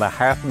 I won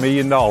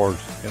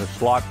 $500,000 in a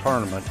slot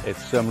tournament at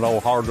Seminole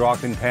Hard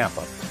Rock in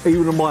Tampa.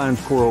 Even a blind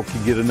squirrel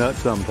can get a nut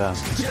sometimes.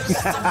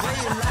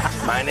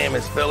 My name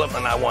is Philip,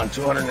 and I won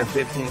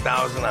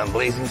 $215,000 on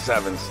Blazing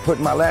Sevens.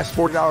 Putting my last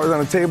 $40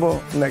 on the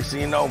table, Next thing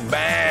you know,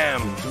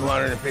 bam,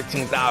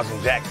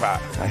 $215,000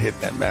 jackpot. I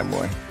hit that bad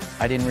boy.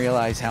 I didn't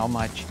realize how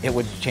much it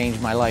would change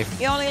my life.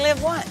 You only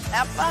live once.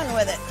 Have fun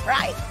with it.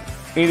 Right.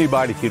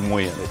 Anybody can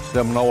win at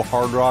Seminole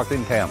Hard Rock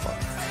in Tampa.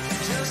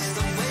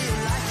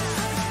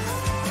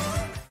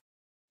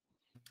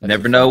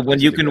 Never know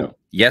when you can.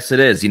 Yes, it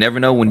is. You never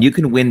know when you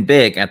can win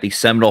big at the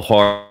Seminole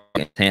Hard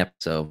in Tampa.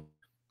 So,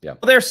 yeah.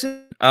 Well, there's we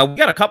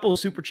got a couple of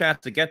super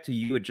chats to get to.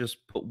 You would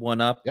just put one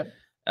up. Yep.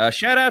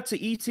 Shout out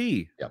to ET.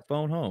 Yep.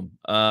 Phone home.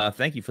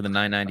 Thank you for the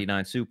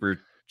 $9.99 super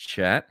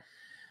chat.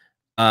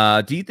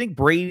 Do you think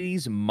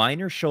Brady's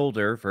minor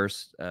shoulder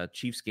versus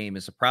Chiefs game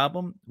is a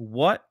problem?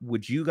 What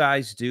would you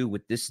guys do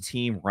with this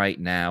team right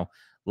now?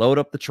 Load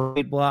up the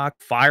trade block,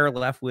 fire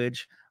Leftwich,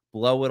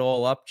 blow it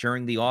all up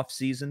during the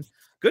offseason?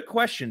 Good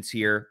questions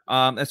here.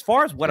 As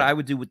far as what I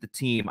would do with the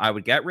team, I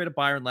would get rid of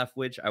Byron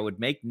Leftwich. I would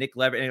make Nick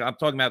Leverett. I'm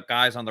talking about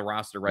guys on the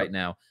roster right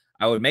now.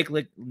 I would make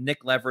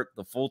Nick Leverett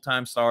the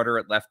full-time starter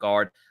at left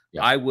guard.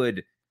 I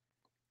would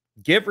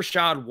give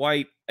Rachaad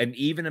White an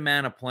even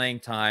amount of playing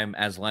time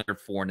as Leonard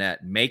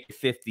Fournette. Make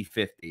it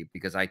 50-50,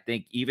 because I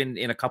think even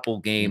in a couple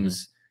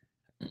games,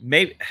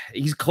 maybe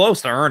he's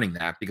close to earning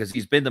that, because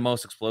he's been the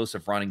most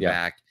explosive running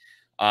back.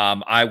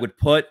 I would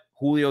put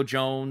Julio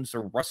Jones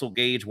or Russell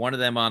Gage, one of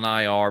them on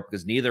IR,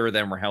 because neither of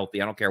them were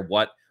healthy. I don't care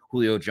what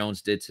Julio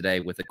Jones did today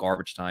with a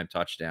garbage time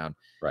touchdown.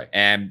 Right.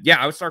 And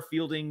yeah, I would start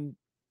fielding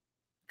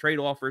trade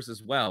offers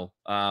as well,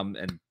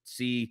 and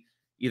see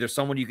either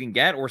someone you can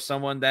get or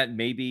someone that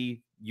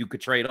maybe you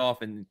could trade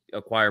off and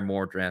acquire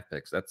more draft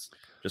picks. That's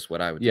just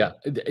what I would do.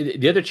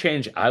 The other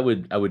change I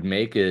would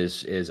make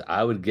is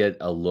I would get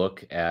a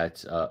look at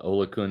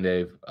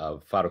Olakunde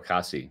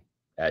Fatukasi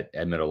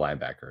at middle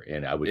linebacker,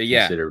 and I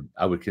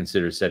would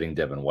consider setting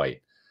Devin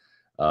White.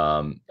 We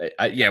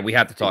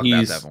have to talk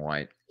about Devin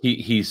White.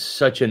 He's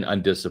such an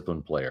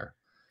undisciplined player.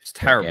 It's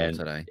terrible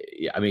today.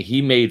 I mean,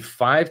 he made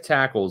 5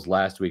 tackles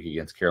last week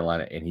against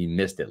Carolina, and he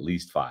missed at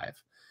least 5.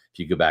 If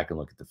you go back and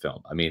look at the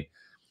film, I mean,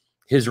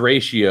 his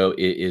ratio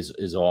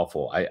is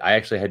awful. I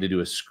actually had to do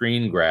a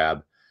screen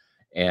grab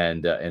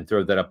and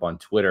throw that up on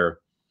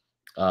Twitter.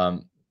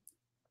 The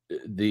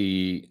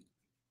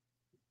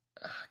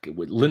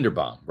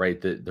Linderbaum, right?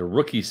 The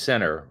rookie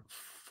center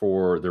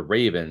for the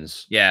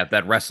Ravens. Yeah,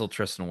 that wrestled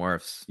Tristan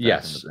Wirfs.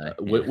 Yes,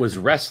 was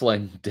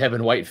wrestling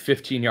Devin White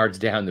 15 yards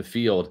down the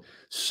field.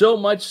 So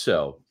much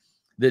so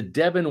that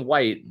Devin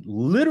White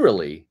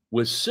literally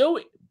was so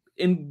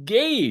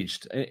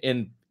engaged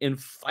in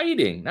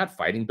fighting, not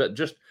fighting, but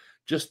just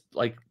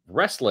like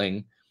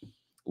wrestling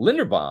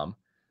Linderbaum,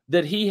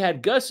 that he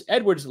had Gus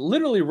Edwards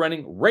literally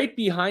running right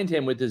behind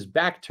him with his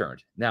back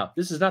turned. Now,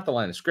 this is not the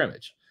line of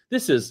scrimmage.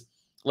 This is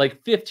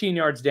like 15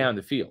 yards down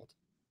the field.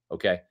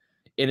 Okay.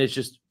 And it's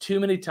just too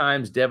many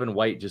times Devin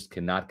White just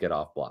cannot get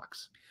off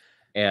blocks.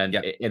 And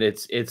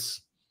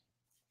it's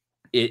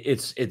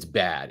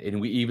bad.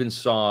 And we even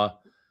saw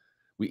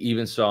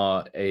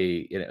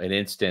an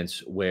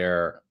instance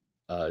where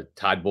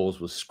Todd Bowles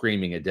was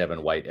screaming at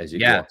Devin White as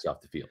he walks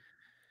off the field.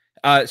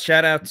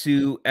 Shout out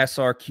to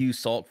SRQ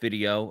Salt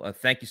Video.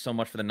 Thank you so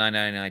much for the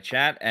 $9.99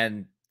 chat.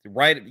 And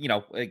right,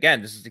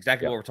 again, this is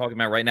exactly what we're talking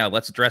about right now.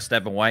 Let's address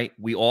Devin White.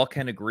 We all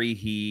can agree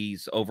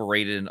he's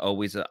overrated and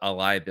always a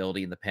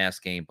liability in the pass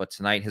game. But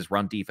tonight, his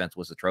run defense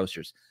was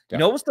atrocious. You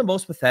know what's the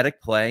most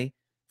pathetic play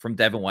from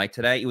Devin White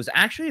today? It was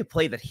actually a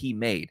play that he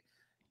made.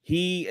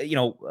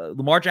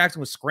 Lamar Jackson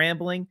was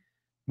scrambling,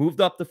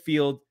 moved up the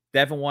field.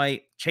 Devin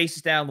White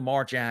chases down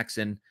Lamar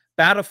Jackson,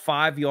 about a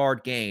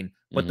 5-yard gain,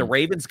 but the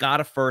Ravens got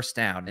a first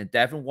down, and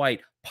Devin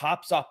White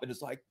pops up and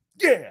is like,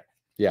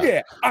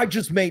 yeah, I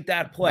just made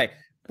that play.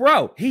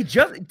 Bro, he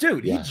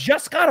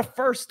just got a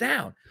first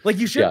down. Like,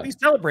 you shouldn't be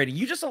celebrating.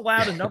 You just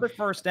allowed another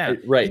first down.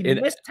 Right. He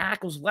missed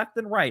tackles left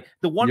and right.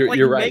 The one play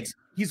he makes,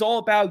 he's all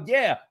about,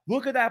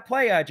 look at that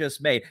play I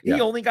just made. He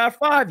only got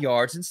 5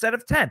 yards instead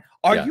of 10.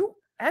 Are you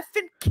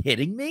effing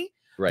kidding me?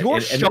 Right. You're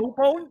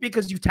showboating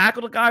because you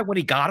tackled a guy when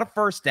he got a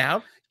first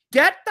down.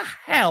 Get the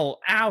hell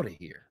out of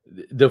here.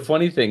 The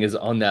funny thing is,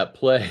 on that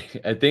play,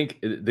 I think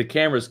the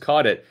cameras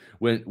caught it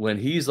when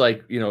he's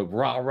like,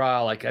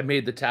 rah, like, I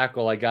made the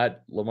tackle. I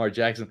got Lamar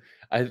Jackson.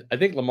 I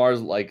think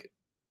Lamar's like,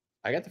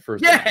 I got the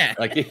first down.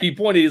 Like, he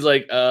pointed, he's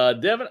like,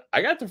 Devin,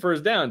 I got the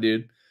first down,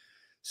 dude.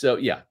 So,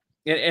 yeah.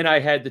 And I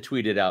had to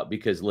tweet it out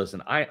because,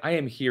 listen, I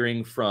am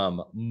hearing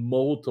from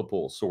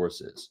multiple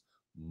sources,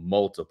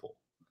 multiple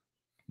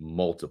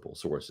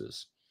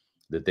sources,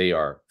 that they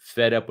are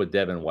fed up with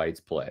Devin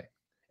White's play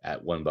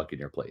at One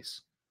Buccaneer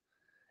Place.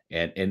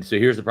 And so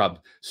here's the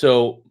problem.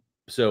 So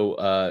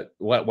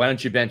why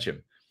don't you bench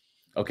him?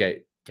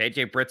 Okay.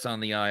 KJ Britt's on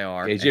the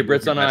IR. KJ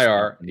Britt's on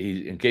IR.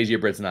 And KJ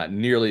Britt's not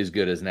nearly as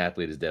good as an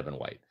athlete as Devin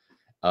White.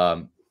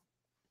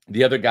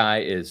 The other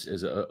guy is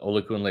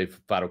Olakunle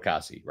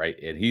Fatukasi,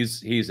 right? And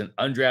he's an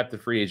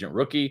undrafted free agent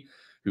rookie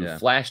who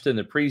flashed in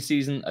the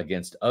preseason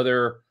against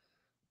other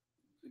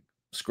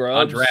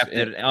scrubs.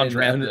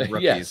 Undrafted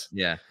rookies. Yes.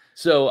 Yeah.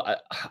 So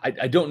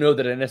I don't know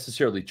that I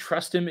necessarily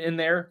trust him in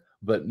there,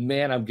 but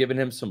man, I'm giving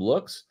him some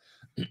looks.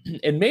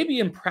 And maybe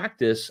in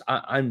practice,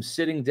 I'm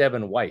sitting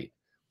Devin White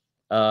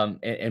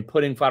and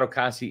putting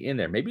Fatukasi in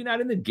there. Maybe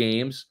not in the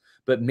games,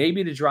 but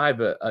maybe to drive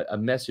a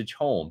message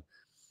home.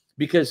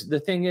 Because the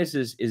thing is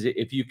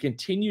if you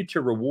continue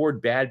to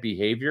reward bad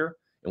behavior,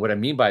 and what I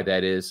mean by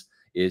that is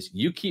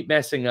you keep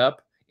messing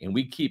up and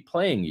we keep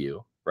playing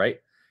you, right?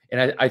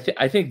 And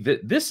I think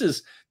that this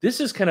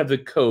is kind of the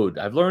code.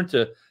 I've learned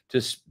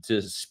to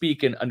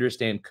speak and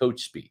understand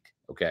coach speak,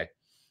 okay?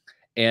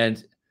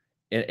 And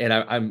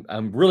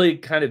I'm really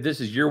kind of, this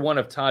is year one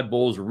of Todd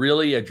Bowles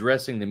really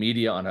addressing the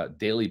media on a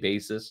daily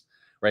basis,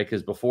 right?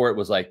 Because before it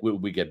was like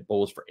we get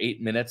Bowles for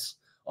 8 minutes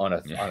on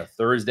a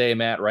Thursday,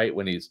 Matt, right?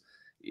 When he's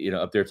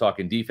up there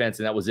talking defense,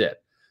 and that was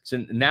it.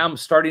 So now I'm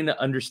starting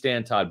to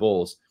understand Todd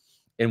Bowles,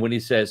 and when he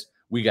says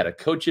we got to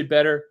coach it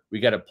better, we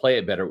got to play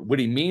it better, what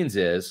he means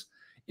is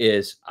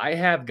I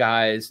have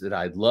guys that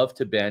I'd love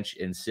to bench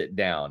and sit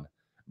down,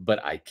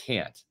 but I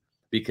can't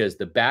because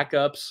the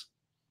backups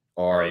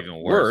are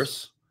even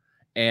worse.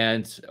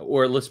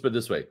 Or let's put it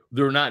this way,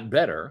 they're not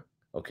better.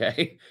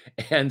 Okay.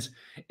 And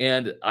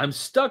I'm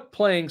stuck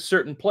playing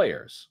certain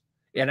players,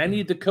 and I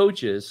need the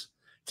coaches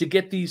to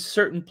get these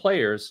certain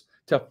players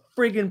to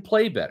friggin'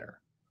 play better.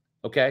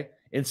 Okay.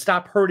 And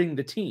stop hurting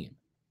the team.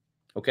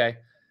 Okay.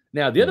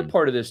 Now, the other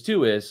part of this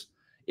too is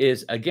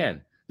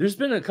again, there's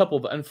been a couple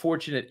of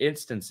unfortunate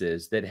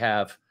instances that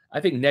have, I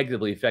think,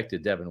 negatively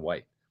affected Devin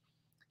White.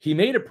 He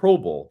made a Pro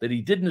Bowl that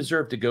he didn't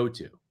deserve to go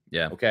to.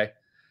 Yeah. Okay.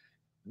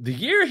 The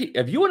year,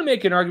 if you want to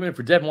make an argument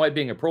for Devin White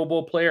being a Pro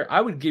Bowl player,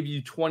 I would give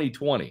you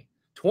 2020.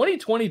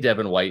 2020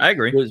 Devin White, I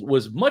agree,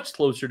 was much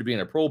closer to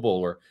being a Pro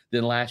Bowler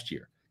than last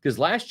year. Because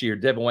last year,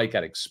 Devin White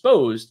got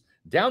exposed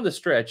down the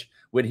stretch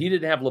when he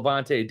didn't have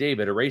Levante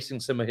David erasing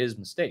some of his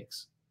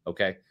mistakes,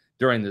 okay,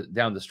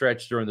 down the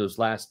stretch during those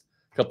last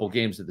couple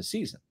games of the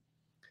season.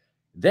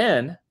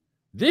 Then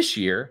this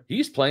year,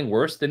 he's playing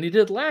worse than he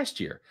did last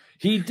year.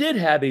 He did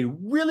have a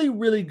really,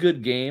 really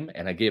good game,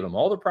 and I gave him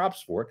all the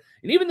props for it.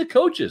 And even the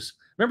coaches.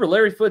 Remember,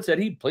 Larry Foote said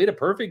he played a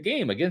perfect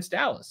game against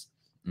Dallas.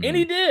 And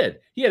he did.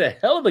 He had a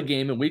hell of a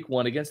game in week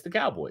 1 against the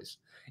Cowboys.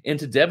 And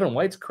to Devin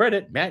White's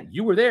credit, Matt,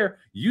 you were there.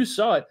 You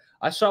saw it.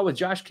 I saw it with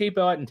Josh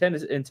Capo out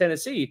in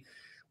Tennessee.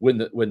 When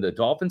the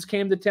Dolphins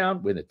came to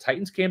town, when the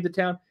Titans came to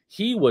town,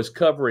 he was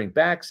covering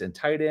backs and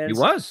tight ends.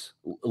 He was.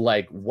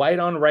 Like white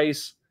on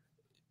rice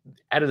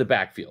out of the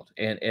backfield,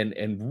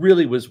 and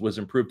really was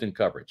improved in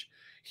coverage.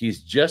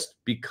 He's just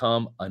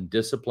become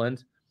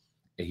undisciplined.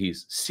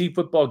 He's see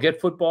football, get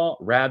football,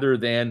 rather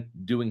than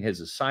doing his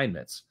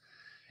assignments.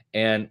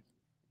 And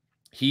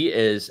he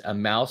is a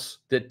mouse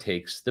that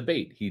takes the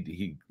bait.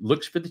 He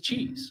looks for the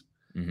cheese.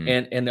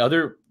 And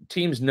other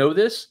teams know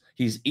this.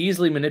 He's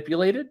easily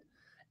manipulated.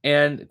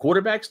 And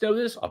quarterbacks know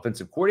this.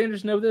 Offensive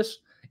coordinators know this.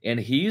 And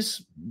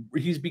he's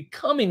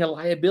becoming a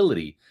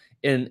liability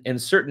in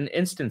certain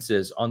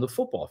instances on the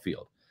football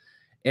field.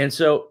 And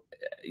so,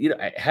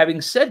 having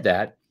said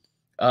that,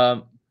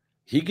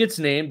 he gets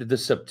named the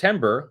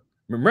September.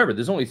 Remember,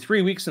 there's only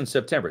 3 weeks in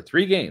September,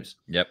 3 games.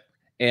 Yep.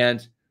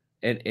 And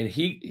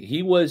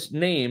he was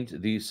named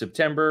the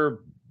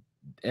September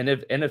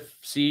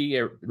NFC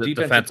or The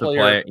defensive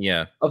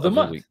player of the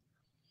month. week.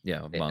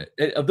 Yeah, of the month.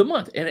 Of the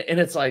month. And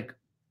it's like,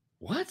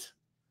 what?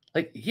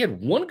 Like, he had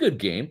one good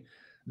game.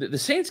 The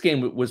Saints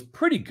game was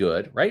pretty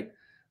good, right?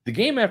 The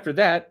game after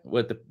that,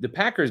 with the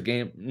Packers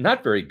game,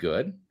 not very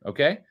good.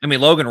 Okay. I mean,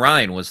 Logan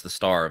Ryan was the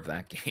star of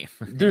that game.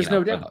 There's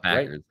no doubt,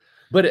 right?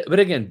 But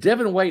again,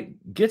 Devin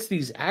White gets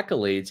these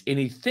accolades, and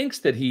he thinks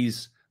that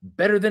he's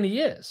better than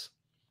he is.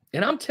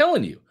 And I'm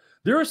telling you,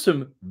 there are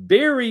some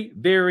very,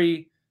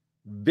 very,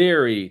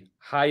 very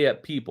high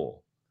up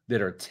people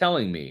that are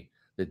telling me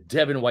that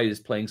Devin White is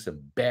playing some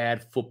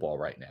bad football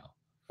right now.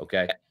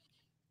 Okay.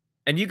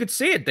 And you could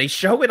see it. They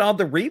show it on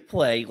the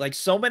replay like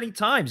so many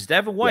times.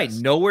 Devin White,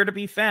 nowhere to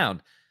be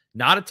found,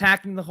 not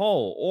attacking the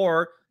hole.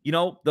 Or,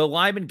 the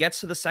lineman gets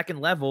to the second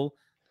level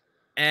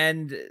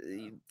and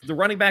the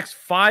running back's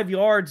 5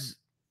 yards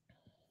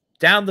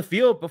down the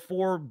field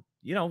before,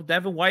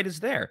 Devin White is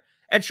there.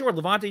 And sure,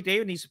 Levante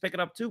David needs to pick it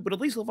up too, but at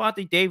least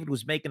Levante David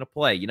was making a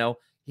play.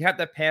 He had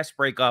that pass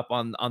break up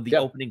on the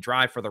opening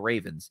drive for the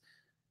Ravens.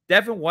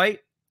 Devin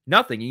White,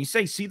 nothing. And you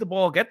say, see the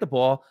ball, get the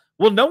ball.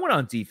 Well, no one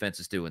on defense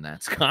is doing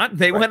that, Scott.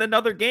 They went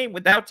another game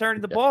without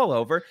turning the ball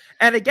over.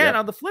 And again,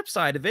 on the flip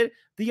side of it,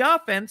 the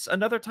offense,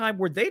 another time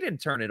where they didn't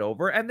turn it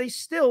over, and they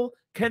still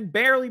can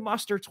barely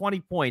muster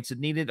 20 points. It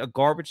needed a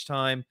garbage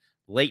time,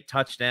 late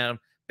touchdown,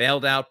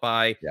 bailed out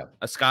by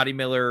a Scotty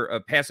Miller, a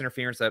pass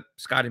interference that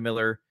Scotty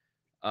Miller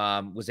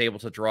was able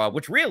to draw,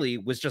 which really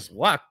was just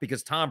luck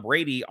because Tom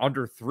Brady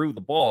underthrew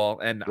the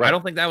ball. And I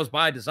don't think that was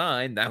by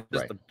design. That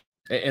was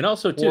and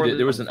also, too,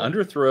 there was an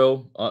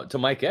underthrow to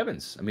Mike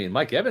Evans. I mean,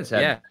 Mike Evans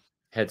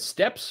had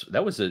steps.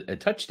 That was a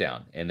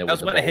touchdown. And that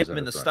was when it hit him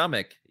in the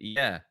stomach.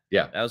 Yeah.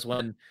 That was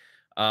when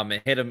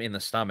it hit him in the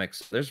stomach.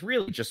 So there's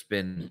really just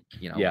been,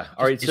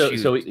 All right. So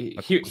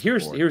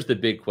here's the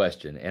big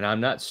question. And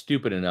I'm not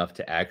stupid enough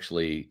to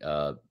actually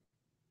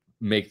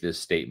make this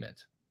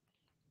statement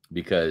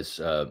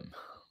because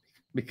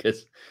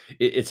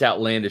it's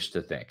outlandish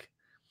to think.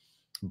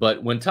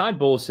 But when Todd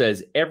Bowles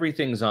says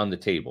everything's on the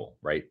table,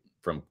 right?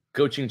 From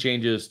coaching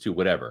changes to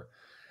whatever.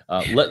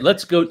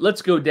 Let's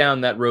go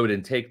down that road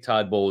and take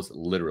Todd Bowles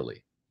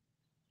literally.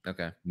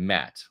 Okay.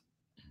 Matt,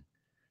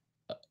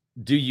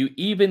 do you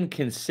even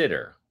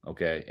consider,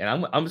 okay?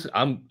 And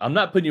I'm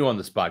not putting you on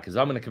the spot because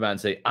I'm going to come out and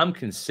say I'm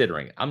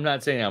considering it. I'm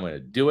not saying I'm going to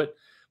do it,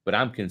 but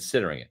I'm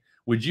considering it.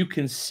 Would you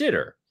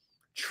consider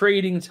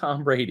trading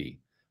Tom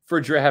Brady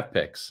for draft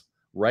picks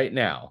right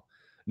now,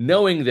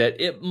 knowing that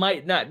it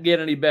might not get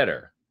any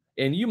better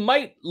and you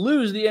might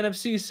lose the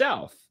NFC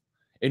South?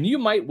 And you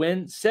might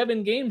win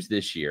 7 games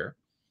this year,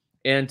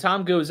 and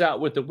Tom goes out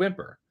with a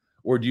whimper.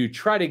 Or do you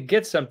try to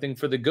get something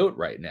for the GOAT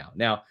right now?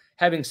 Now,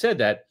 having said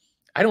that,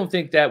 I don't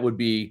think that would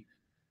be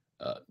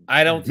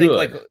I don't think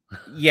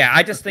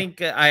I just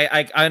think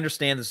I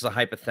understand this is a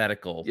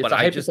hypothetical. It's a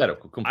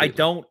hypothetical.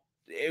 Completely.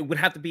 It would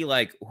have to be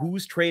like,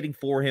 who's trading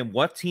for him?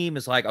 What team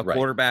is like a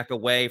quarterback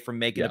away from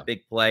making a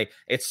big play?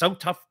 It's so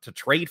tough to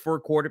trade for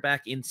a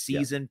quarterback in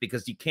season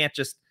because you can't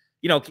just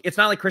it's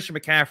not like Christian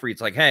McCaffrey.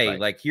 It's like, hey,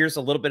 like here's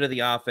a little bit of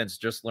the offense.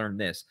 Just learn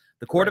this.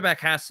 The quarterback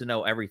has to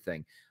know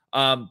everything.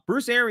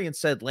 Bruce Arians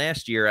said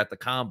last year at the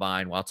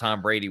Combine while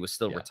Tom Brady was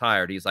still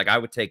retired, he's like, I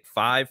would take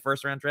 5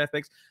 first-round draft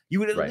picks. You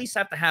would at least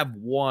have to have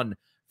 1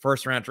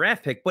 first-round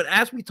draft pick. But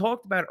as we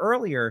talked about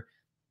earlier,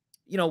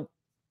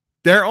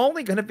 they're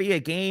only going to be a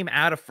game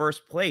out of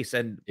first place.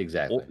 And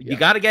you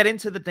got to get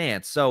into the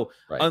dance. So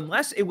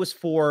unless it was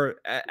for,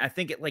 I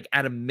think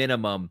at a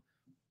minimum,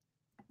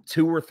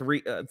 2 or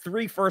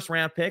 3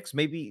 first-round picks,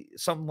 maybe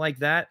something like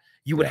that,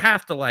 you would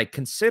have to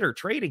consider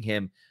trading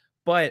him.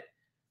 But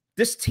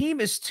this team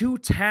is too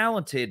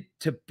talented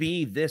to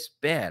be this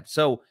bad.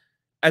 So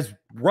as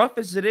rough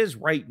as it is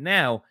right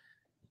now,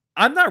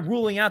 I'm not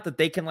ruling out that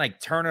they can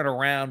turn it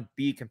around,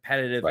 be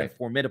competitive and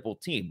formidable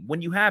team.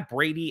 When you have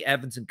Brady,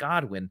 Evans, and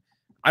Godwin,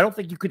 I don't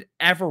think you could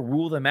ever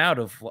rule them out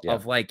of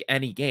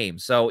any game.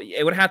 So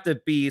it would have to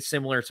be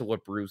similar to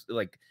what Bruce it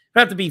would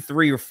have to be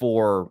 3 or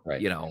 4,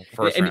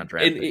 first round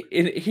draft.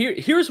 And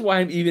here's why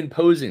I'm even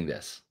posing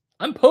this.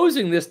 I'm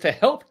posing this to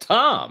help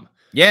Tom.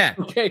 Yeah.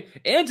 Okay.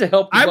 And to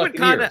help the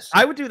Buccaneers.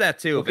 I would do that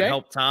too if it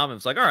helped Tom.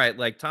 It's like, all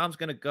right, Tom's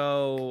gonna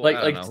go.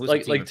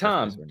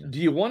 Tom, do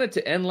you want it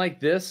to end like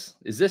this?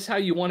 Is this how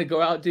you want to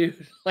go out,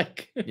 dude? Do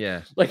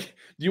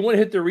you want to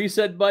hit the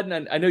reset button?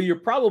 And I know you're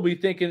probably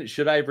thinking,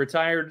 should I have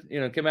retired?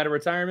 Come out of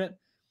retirement?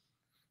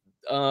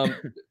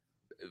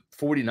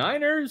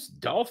 49ers,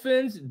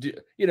 Dolphins,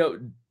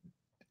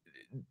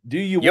 do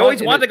you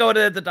always want to go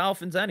to the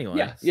Dolphins anyway?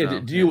 Yeah. So,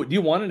 do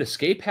you want an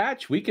escape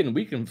hatch? We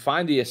can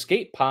find the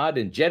escape pod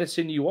and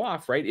jettison you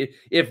off, right?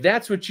 If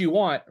that's what you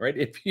want, right?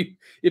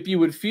 If you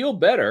would feel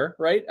better,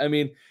 right? I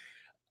mean,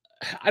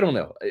 I don't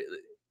know.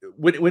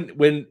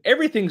 When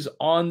everything's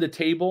on the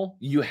table,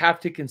 you have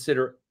to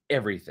consider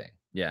everything.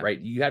 Yeah. Right.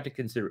 You have to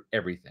consider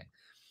everything.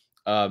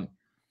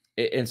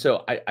 And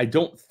so I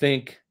don't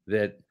think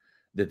that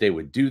they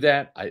would do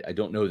that. I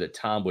don't know that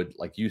Tom would,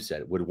 like you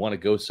said, would want to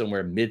go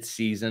somewhere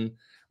mid-season,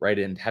 right,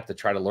 and have to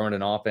try to learn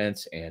an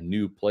offense and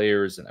new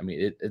players. And I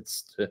mean,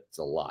 it's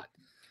a lot.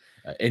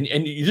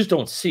 And you just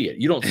don't see it.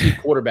 You don't see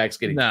quarterbacks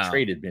getting No.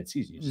 traded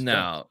mid-season.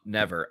 No,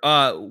 never.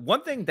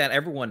 One thing that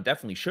everyone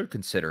definitely should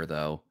consider,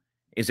 though,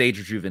 is age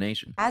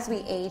rejuvenation. As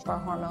we age, our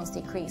hormones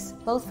decrease,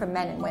 both for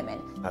men and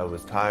women. I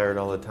was tired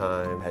all the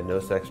time, had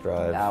no sex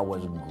drive. I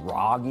was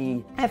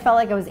groggy. I felt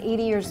like I was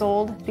 80 years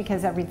old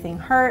because everything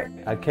hurt.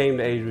 I came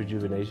to age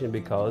rejuvenation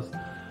because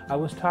I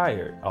was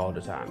tired all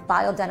the time.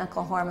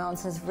 Bioidentical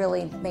hormones has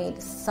really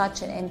made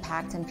such an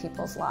impact in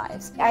people's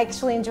lives. I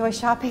actually enjoy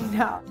shopping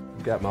now.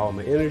 Got all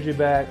my energy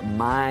back.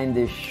 Mind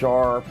is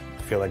sharp.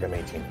 I feel like I'm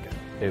 18 again.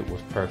 It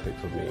was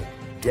perfect for me.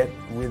 Get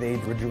with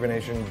age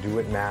rejuvenation. Do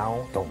it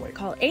now. Don't wait.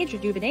 Call Age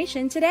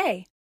Rejuvenation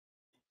today.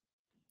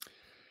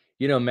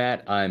 You know,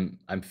 Matt, I'm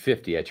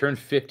 50. I turned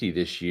 50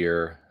 this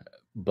year,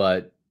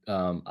 but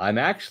I'm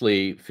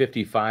actually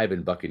 55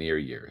 in Buccaneer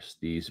years.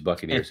 These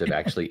Buccaneers have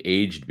actually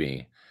aged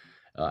me.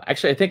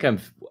 Actually, I think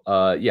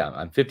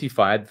I'm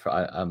 55.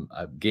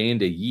 I've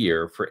gained a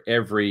year for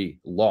every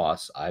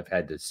loss I've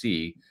had to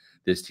see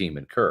this team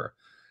incur.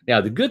 Now,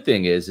 the good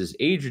thing is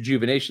age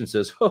rejuvenation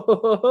says, ho, ho,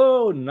 ho,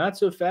 ho, not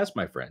so fast,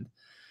 my friend.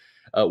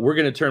 We're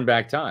going to turn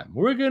back time.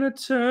 We're going to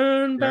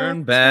turn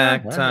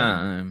back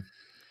time.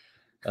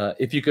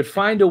 If you could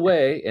find a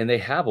way, and they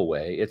have a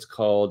way, it's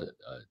called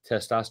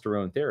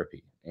testosterone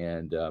therapy.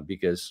 And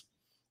because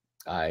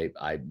I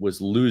was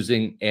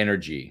losing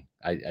energy,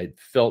 I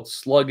felt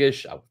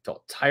sluggish. I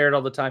felt tired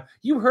all the time.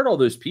 You heard all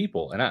those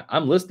people, and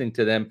I'm listening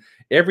to them.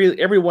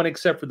 Everyone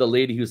except for the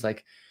lady who's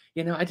like,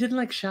 you know, I didn't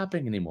like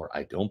shopping anymore.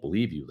 I don't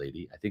believe you,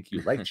 lady. I think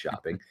you liked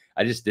shopping.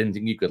 I just didn't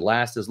think you could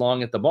last as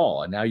long at the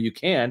mall. And now you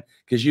can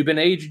because you've been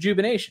age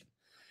rejuvenation.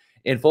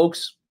 And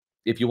folks,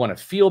 if you want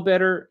to feel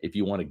better, if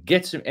you want to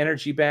get some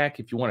energy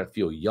back, if you want to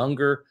feel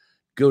younger,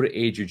 go to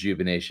age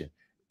rejuvenation.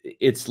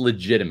 It's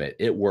legitimate.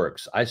 It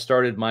works. I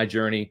started my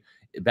journey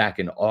back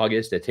in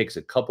August. It takes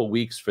a couple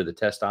weeks for the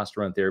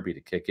testosterone therapy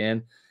to kick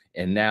in.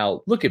 And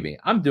now look at me.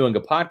 I'm doing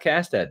a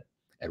podcast at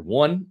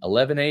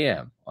 1:11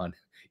 a.m. on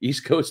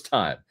East Coast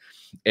time.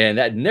 And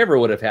that never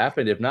would have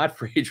happened if not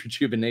for age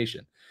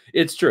rejuvenation.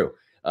 It's true.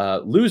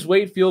 Lose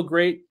weight, feel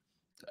great.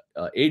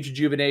 Age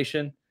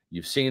rejuvenation.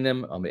 You've seen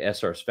them on the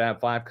SR's Fab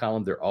 5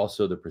 column. They're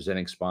also the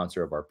presenting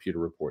sponsor of our Pewter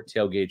Report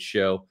Tailgate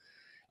Show.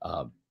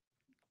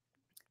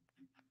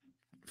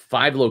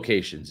 5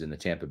 locations in the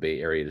Tampa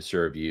Bay area to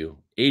serve you.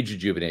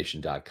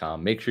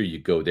 AgeRejuvenation.com. Make sure you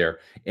go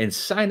there and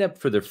sign up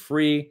for the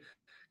free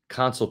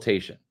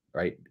consultation,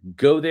 right?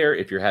 Go there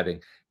if you're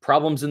having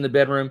problems in the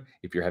bedroom,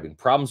 if you're having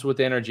problems with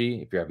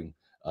energy, if you're having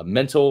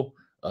mental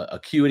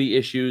acuity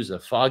issues, a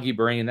foggy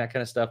brain, that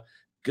kind of stuff.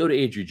 Go to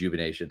Age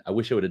Rejuvenation. I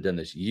wish I would have done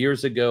this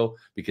years ago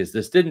because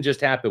this didn't just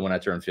happen when I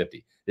turned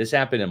 50. This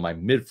happened in my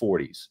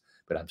mid-40s,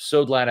 but I'm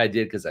so glad I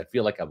did because I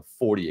feel like I'm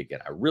 40 again.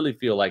 I really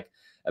feel like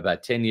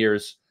about 10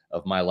 years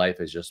of my life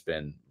has just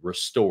been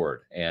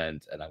restored,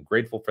 and I'm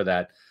grateful for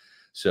that.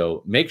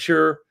 So make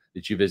sure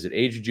that you visit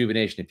Age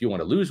Rejuvenation if you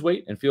want to lose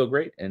weight and feel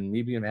great and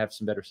maybe even have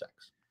some better sex.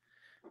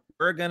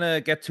 We're going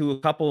to get to a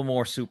couple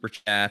more super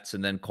chats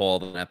and then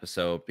call an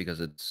episode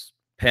because it's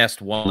past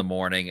 1 in the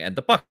morning and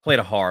the Bucs played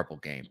a horrible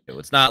game too.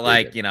 It's not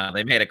like, you know,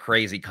 they made a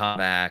crazy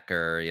comeback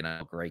or, you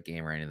know, great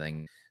game or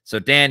anything. So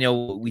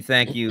Daniel, we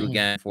thank you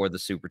again for the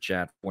super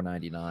chat,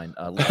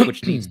 $4.99,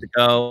 which needs to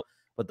go.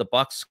 But the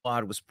Bucs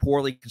squad was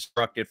poorly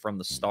constructed from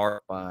the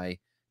start by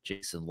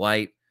Jason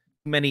Light.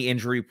 Too many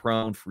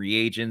injury-prone free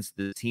agents.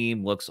 The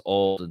team looks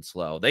old and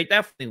slow. They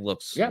definitely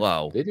look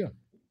slow. Yeah, they do.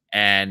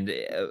 And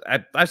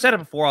I've said it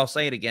before. I'll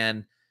say it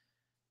again.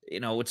 You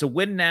know, it's a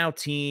win now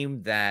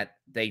team that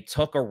they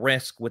took a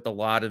risk with a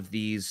lot of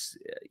these,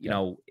 you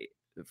know,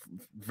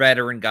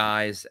 veteran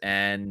guys.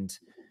 And,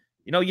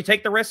 you know, you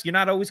take the risk. You're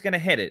not always going to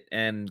hit it.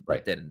 And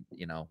it didn't,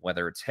 you know,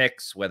 whether it's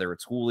Hicks, whether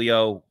it's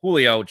Julio.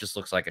 Julio just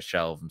looks like a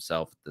shell of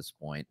himself at this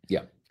point.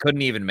 Yeah.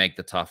 Couldn't even make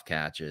the tough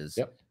catches.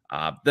 Yep.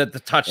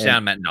 The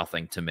touchdown meant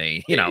nothing to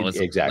me. You know, it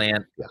was exactly.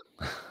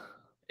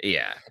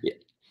 Yeah.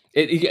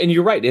 And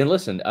you're right. And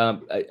listen,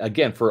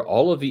 again, for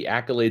all of the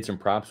accolades and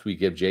props we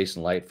give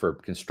Jason Light for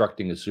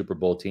constructing a Super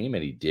Bowl team,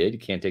 and he did, you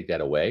can't take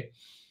that away.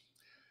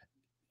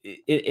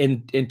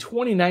 In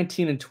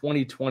 2019 and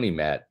 2020,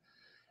 Matt,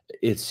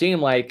 it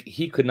seemed like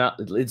he could not.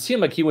 It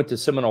seemed like he went to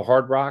Seminole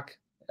Hard Rock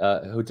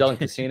Hotel and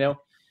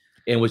Casino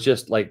and was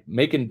just like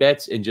making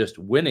bets and just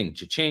winning.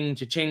 Cha-ching,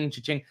 cha-ching,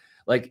 cha-ching.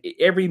 Like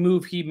every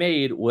move he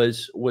made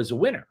was a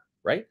winner,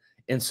 right?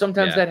 And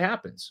sometimes that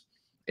happens.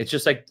 It's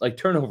just like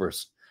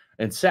turnovers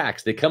and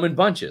sacks. They come in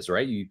bunches,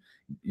 right?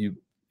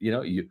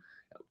 You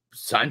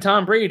sign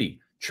Tom Brady,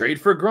 trade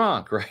for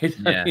Gronk, right?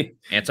 Yeah. I mean,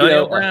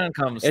 Antonio Brown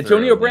comes.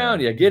 Antonio Brown,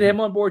 get him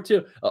on board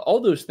too. All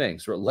those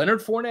things. Leonard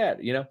Fournette,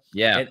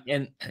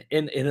 and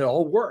it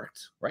all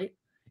worked, right?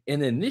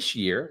 And then this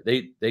year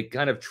they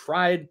kind of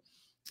tried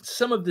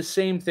some of the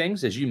same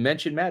things as you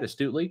mentioned, Matt,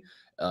 astutely.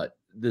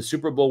 The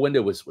Super Bowl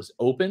window was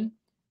open,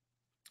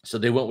 so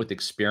they went with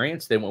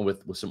experience. They went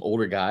with some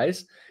older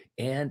guys.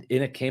 And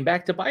it came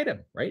back to bite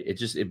them, right?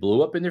 It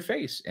blew up in their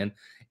face.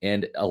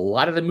 And a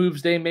lot of the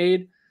moves they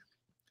made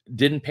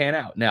didn't pan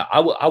out. Now,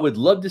 I would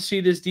love to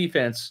see this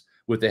defense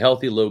with a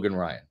healthy Logan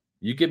Ryan.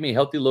 You give me a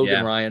healthy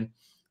Logan Ryan,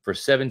 for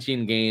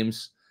 17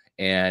 games,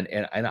 and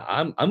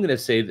I'm going to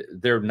say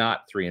that they're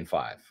not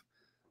 3-5.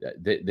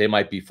 They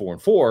might be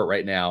 4-4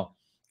 right now,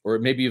 or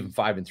maybe even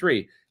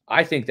 5-3.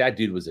 I think that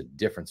dude was a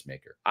difference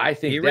maker. I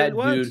think that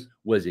dude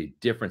was a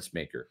difference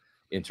maker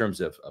in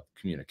terms of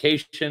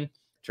communication, in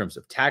terms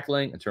of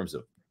tackling, in terms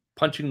of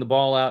punching the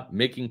ball out,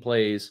 making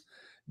plays.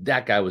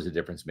 That guy was a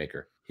difference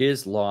maker.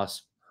 His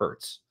loss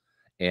hurts.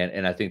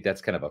 And I think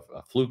that's kind of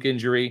a fluke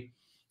injury.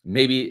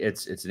 Maybe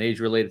it's an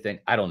age-related thing.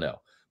 I don't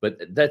know. But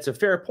that's a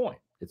fair point.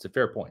 It's a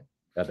fair point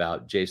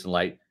about Jason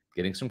Licht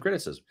getting some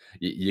criticism.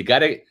 You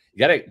gotta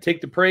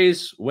take the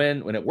praise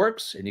when it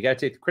works, and you gotta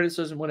take the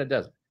criticism when it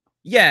doesn't.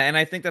 Yeah, and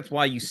I think that's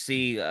why you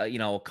see,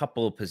 a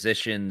couple of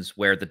positions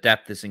where the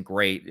depth isn't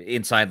great.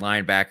 Inside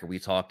linebacker, we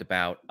talked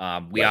about.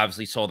 We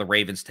obviously saw the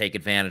Ravens take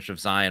advantage of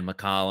Zyon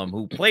McCollum,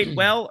 who played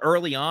well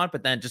early on,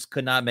 but then just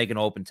could not make an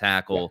open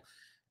tackle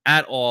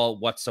at all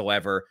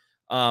whatsoever.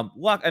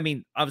 Look, I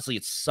mean, obviously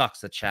it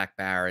sucks that Shaq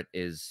Barrett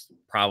is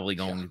probably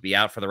going to be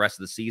out for the rest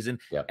of the season.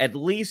 At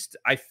least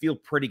I feel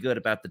pretty good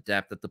about the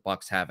depth that the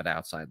Bucs have at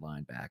outside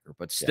linebacker,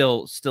 but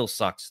still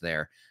sucks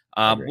there.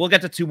 We'll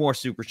get to 2 more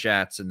super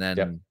chats and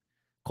then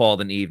call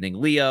it an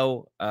evening.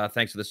 Leo,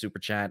 thanks for the super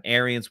chat.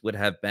 Arians would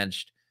have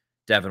benched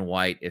Devin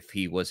White if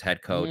he was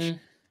head coach.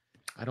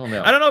 I don't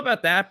know. I don't know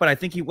about that, but I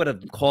think he would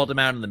have called him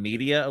out in the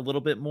media a little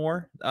bit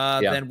more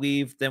than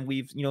we've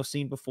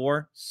seen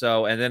before.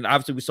 So, and then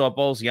obviously we saw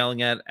Bowles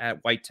yelling at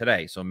White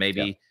today, so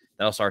maybe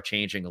that'll start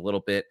changing a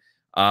little bit.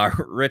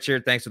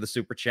 Richard, thanks for the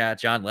super chat.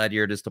 John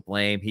Ledyard is to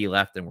blame. He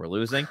left and we're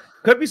losing.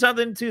 Could be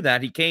something to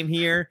that. He came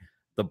here.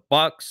 The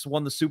Bucs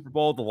won the Super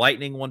Bowl. The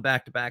Lightning won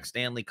back-to-back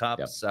Stanley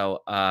Cups.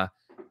 So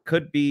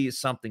could be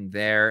something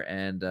there.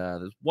 And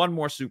there's one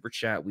more super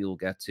chat we will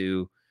get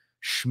to.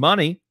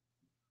 Shmoney.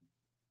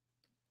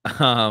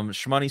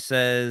 Shmoney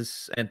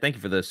says, and thank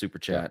you for the super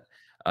chat.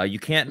 You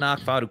can't knock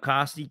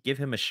Fatukasi. Give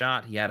him a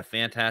shot. He had a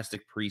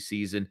fantastic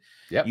preseason.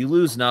 You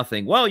lose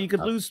nothing. Well, you could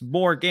lose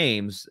more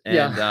games.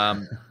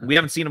 And we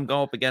haven't seen him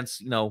go up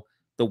against,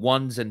 the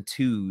 1s and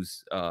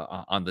 2s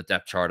on the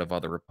depth chart of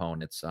other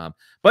opponents.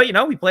 But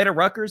he played at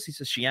Rutgers. He's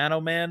a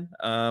Shiano man.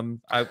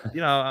 I'm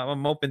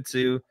open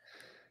to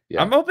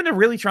I'm open to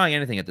really trying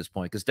anything at this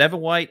point because Devin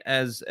White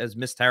has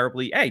missed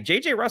terribly. Hey,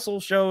 JJ Russell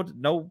showed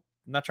I'm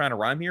not trying to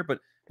rhyme here, but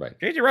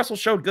JJ Russell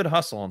showed good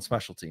hustle on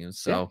special teams.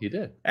 So he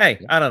did. Hey,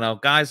 I don't know.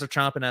 Guys are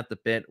chomping at the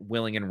bit,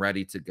 willing and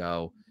ready to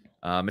go.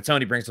 And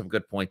Tony brings up a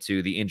good point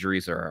too. The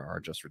injuries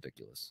are just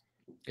ridiculous.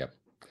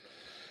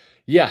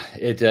 Yeah,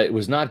 it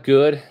was not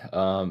good.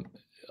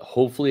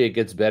 Hopefully it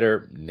gets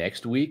better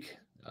next week.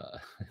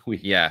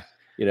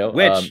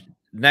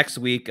 Next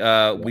week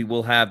we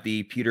will have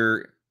the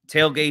Pewter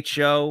Tailgate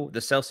Show,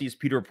 the Celsius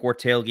Pewter Report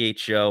Tailgate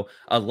Show,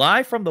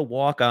 live from the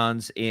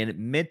Walk-Ons in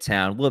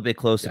Midtown, a little bit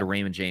closer to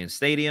Raymond James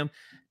Stadium,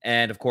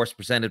 and of course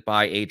presented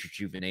by Age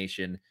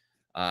Rejuvenation.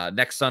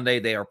 Next Sunday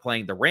they are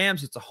playing the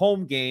Rams. It's a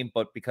home game,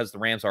 but because the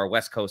Rams are a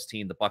West Coast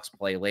team, the Bucs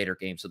play a later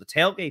game. So the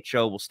Tailgate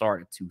Show will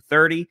start at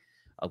 2:30.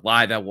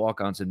 Live at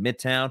Walk-Ons in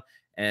Midtown,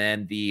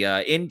 and the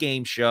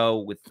in-game show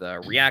with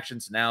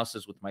reactions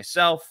analysis with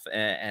myself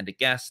and a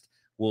guest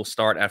will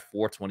start at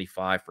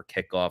 4:25 for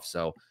kickoff.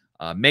 So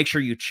make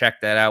sure you check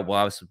that out.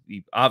 We'll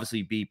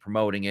obviously be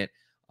promoting it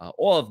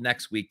all of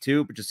next week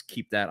too, but just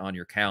keep that on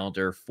your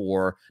calendar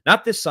for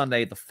not this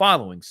Sunday, the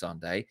following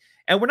Sunday.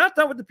 And we're not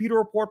done with the Pewter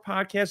Report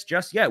podcast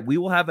just yet. We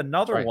will have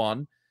another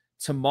one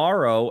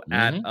tomorrow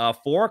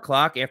at 4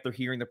 o'clock after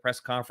hearing the press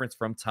conference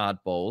from Todd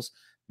Bowles.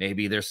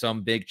 Maybe there's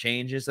some big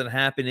changes that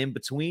happen in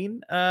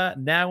between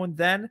now and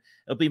then.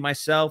 It'll be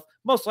myself,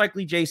 most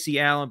likely JC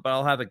Allen, but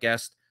I'll have a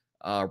guest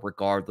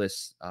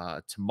regardless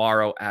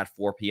tomorrow at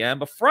 4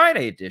 p.m., a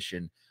Friday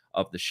edition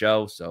of the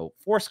show. So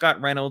for Scott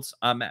Reynolds,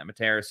 I'm Matt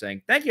Matera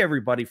saying thank you,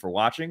 everybody, for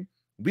watching.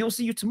 We will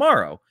see you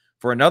tomorrow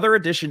for another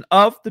edition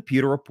of the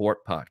Pewter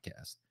Report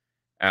podcast.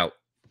 Out.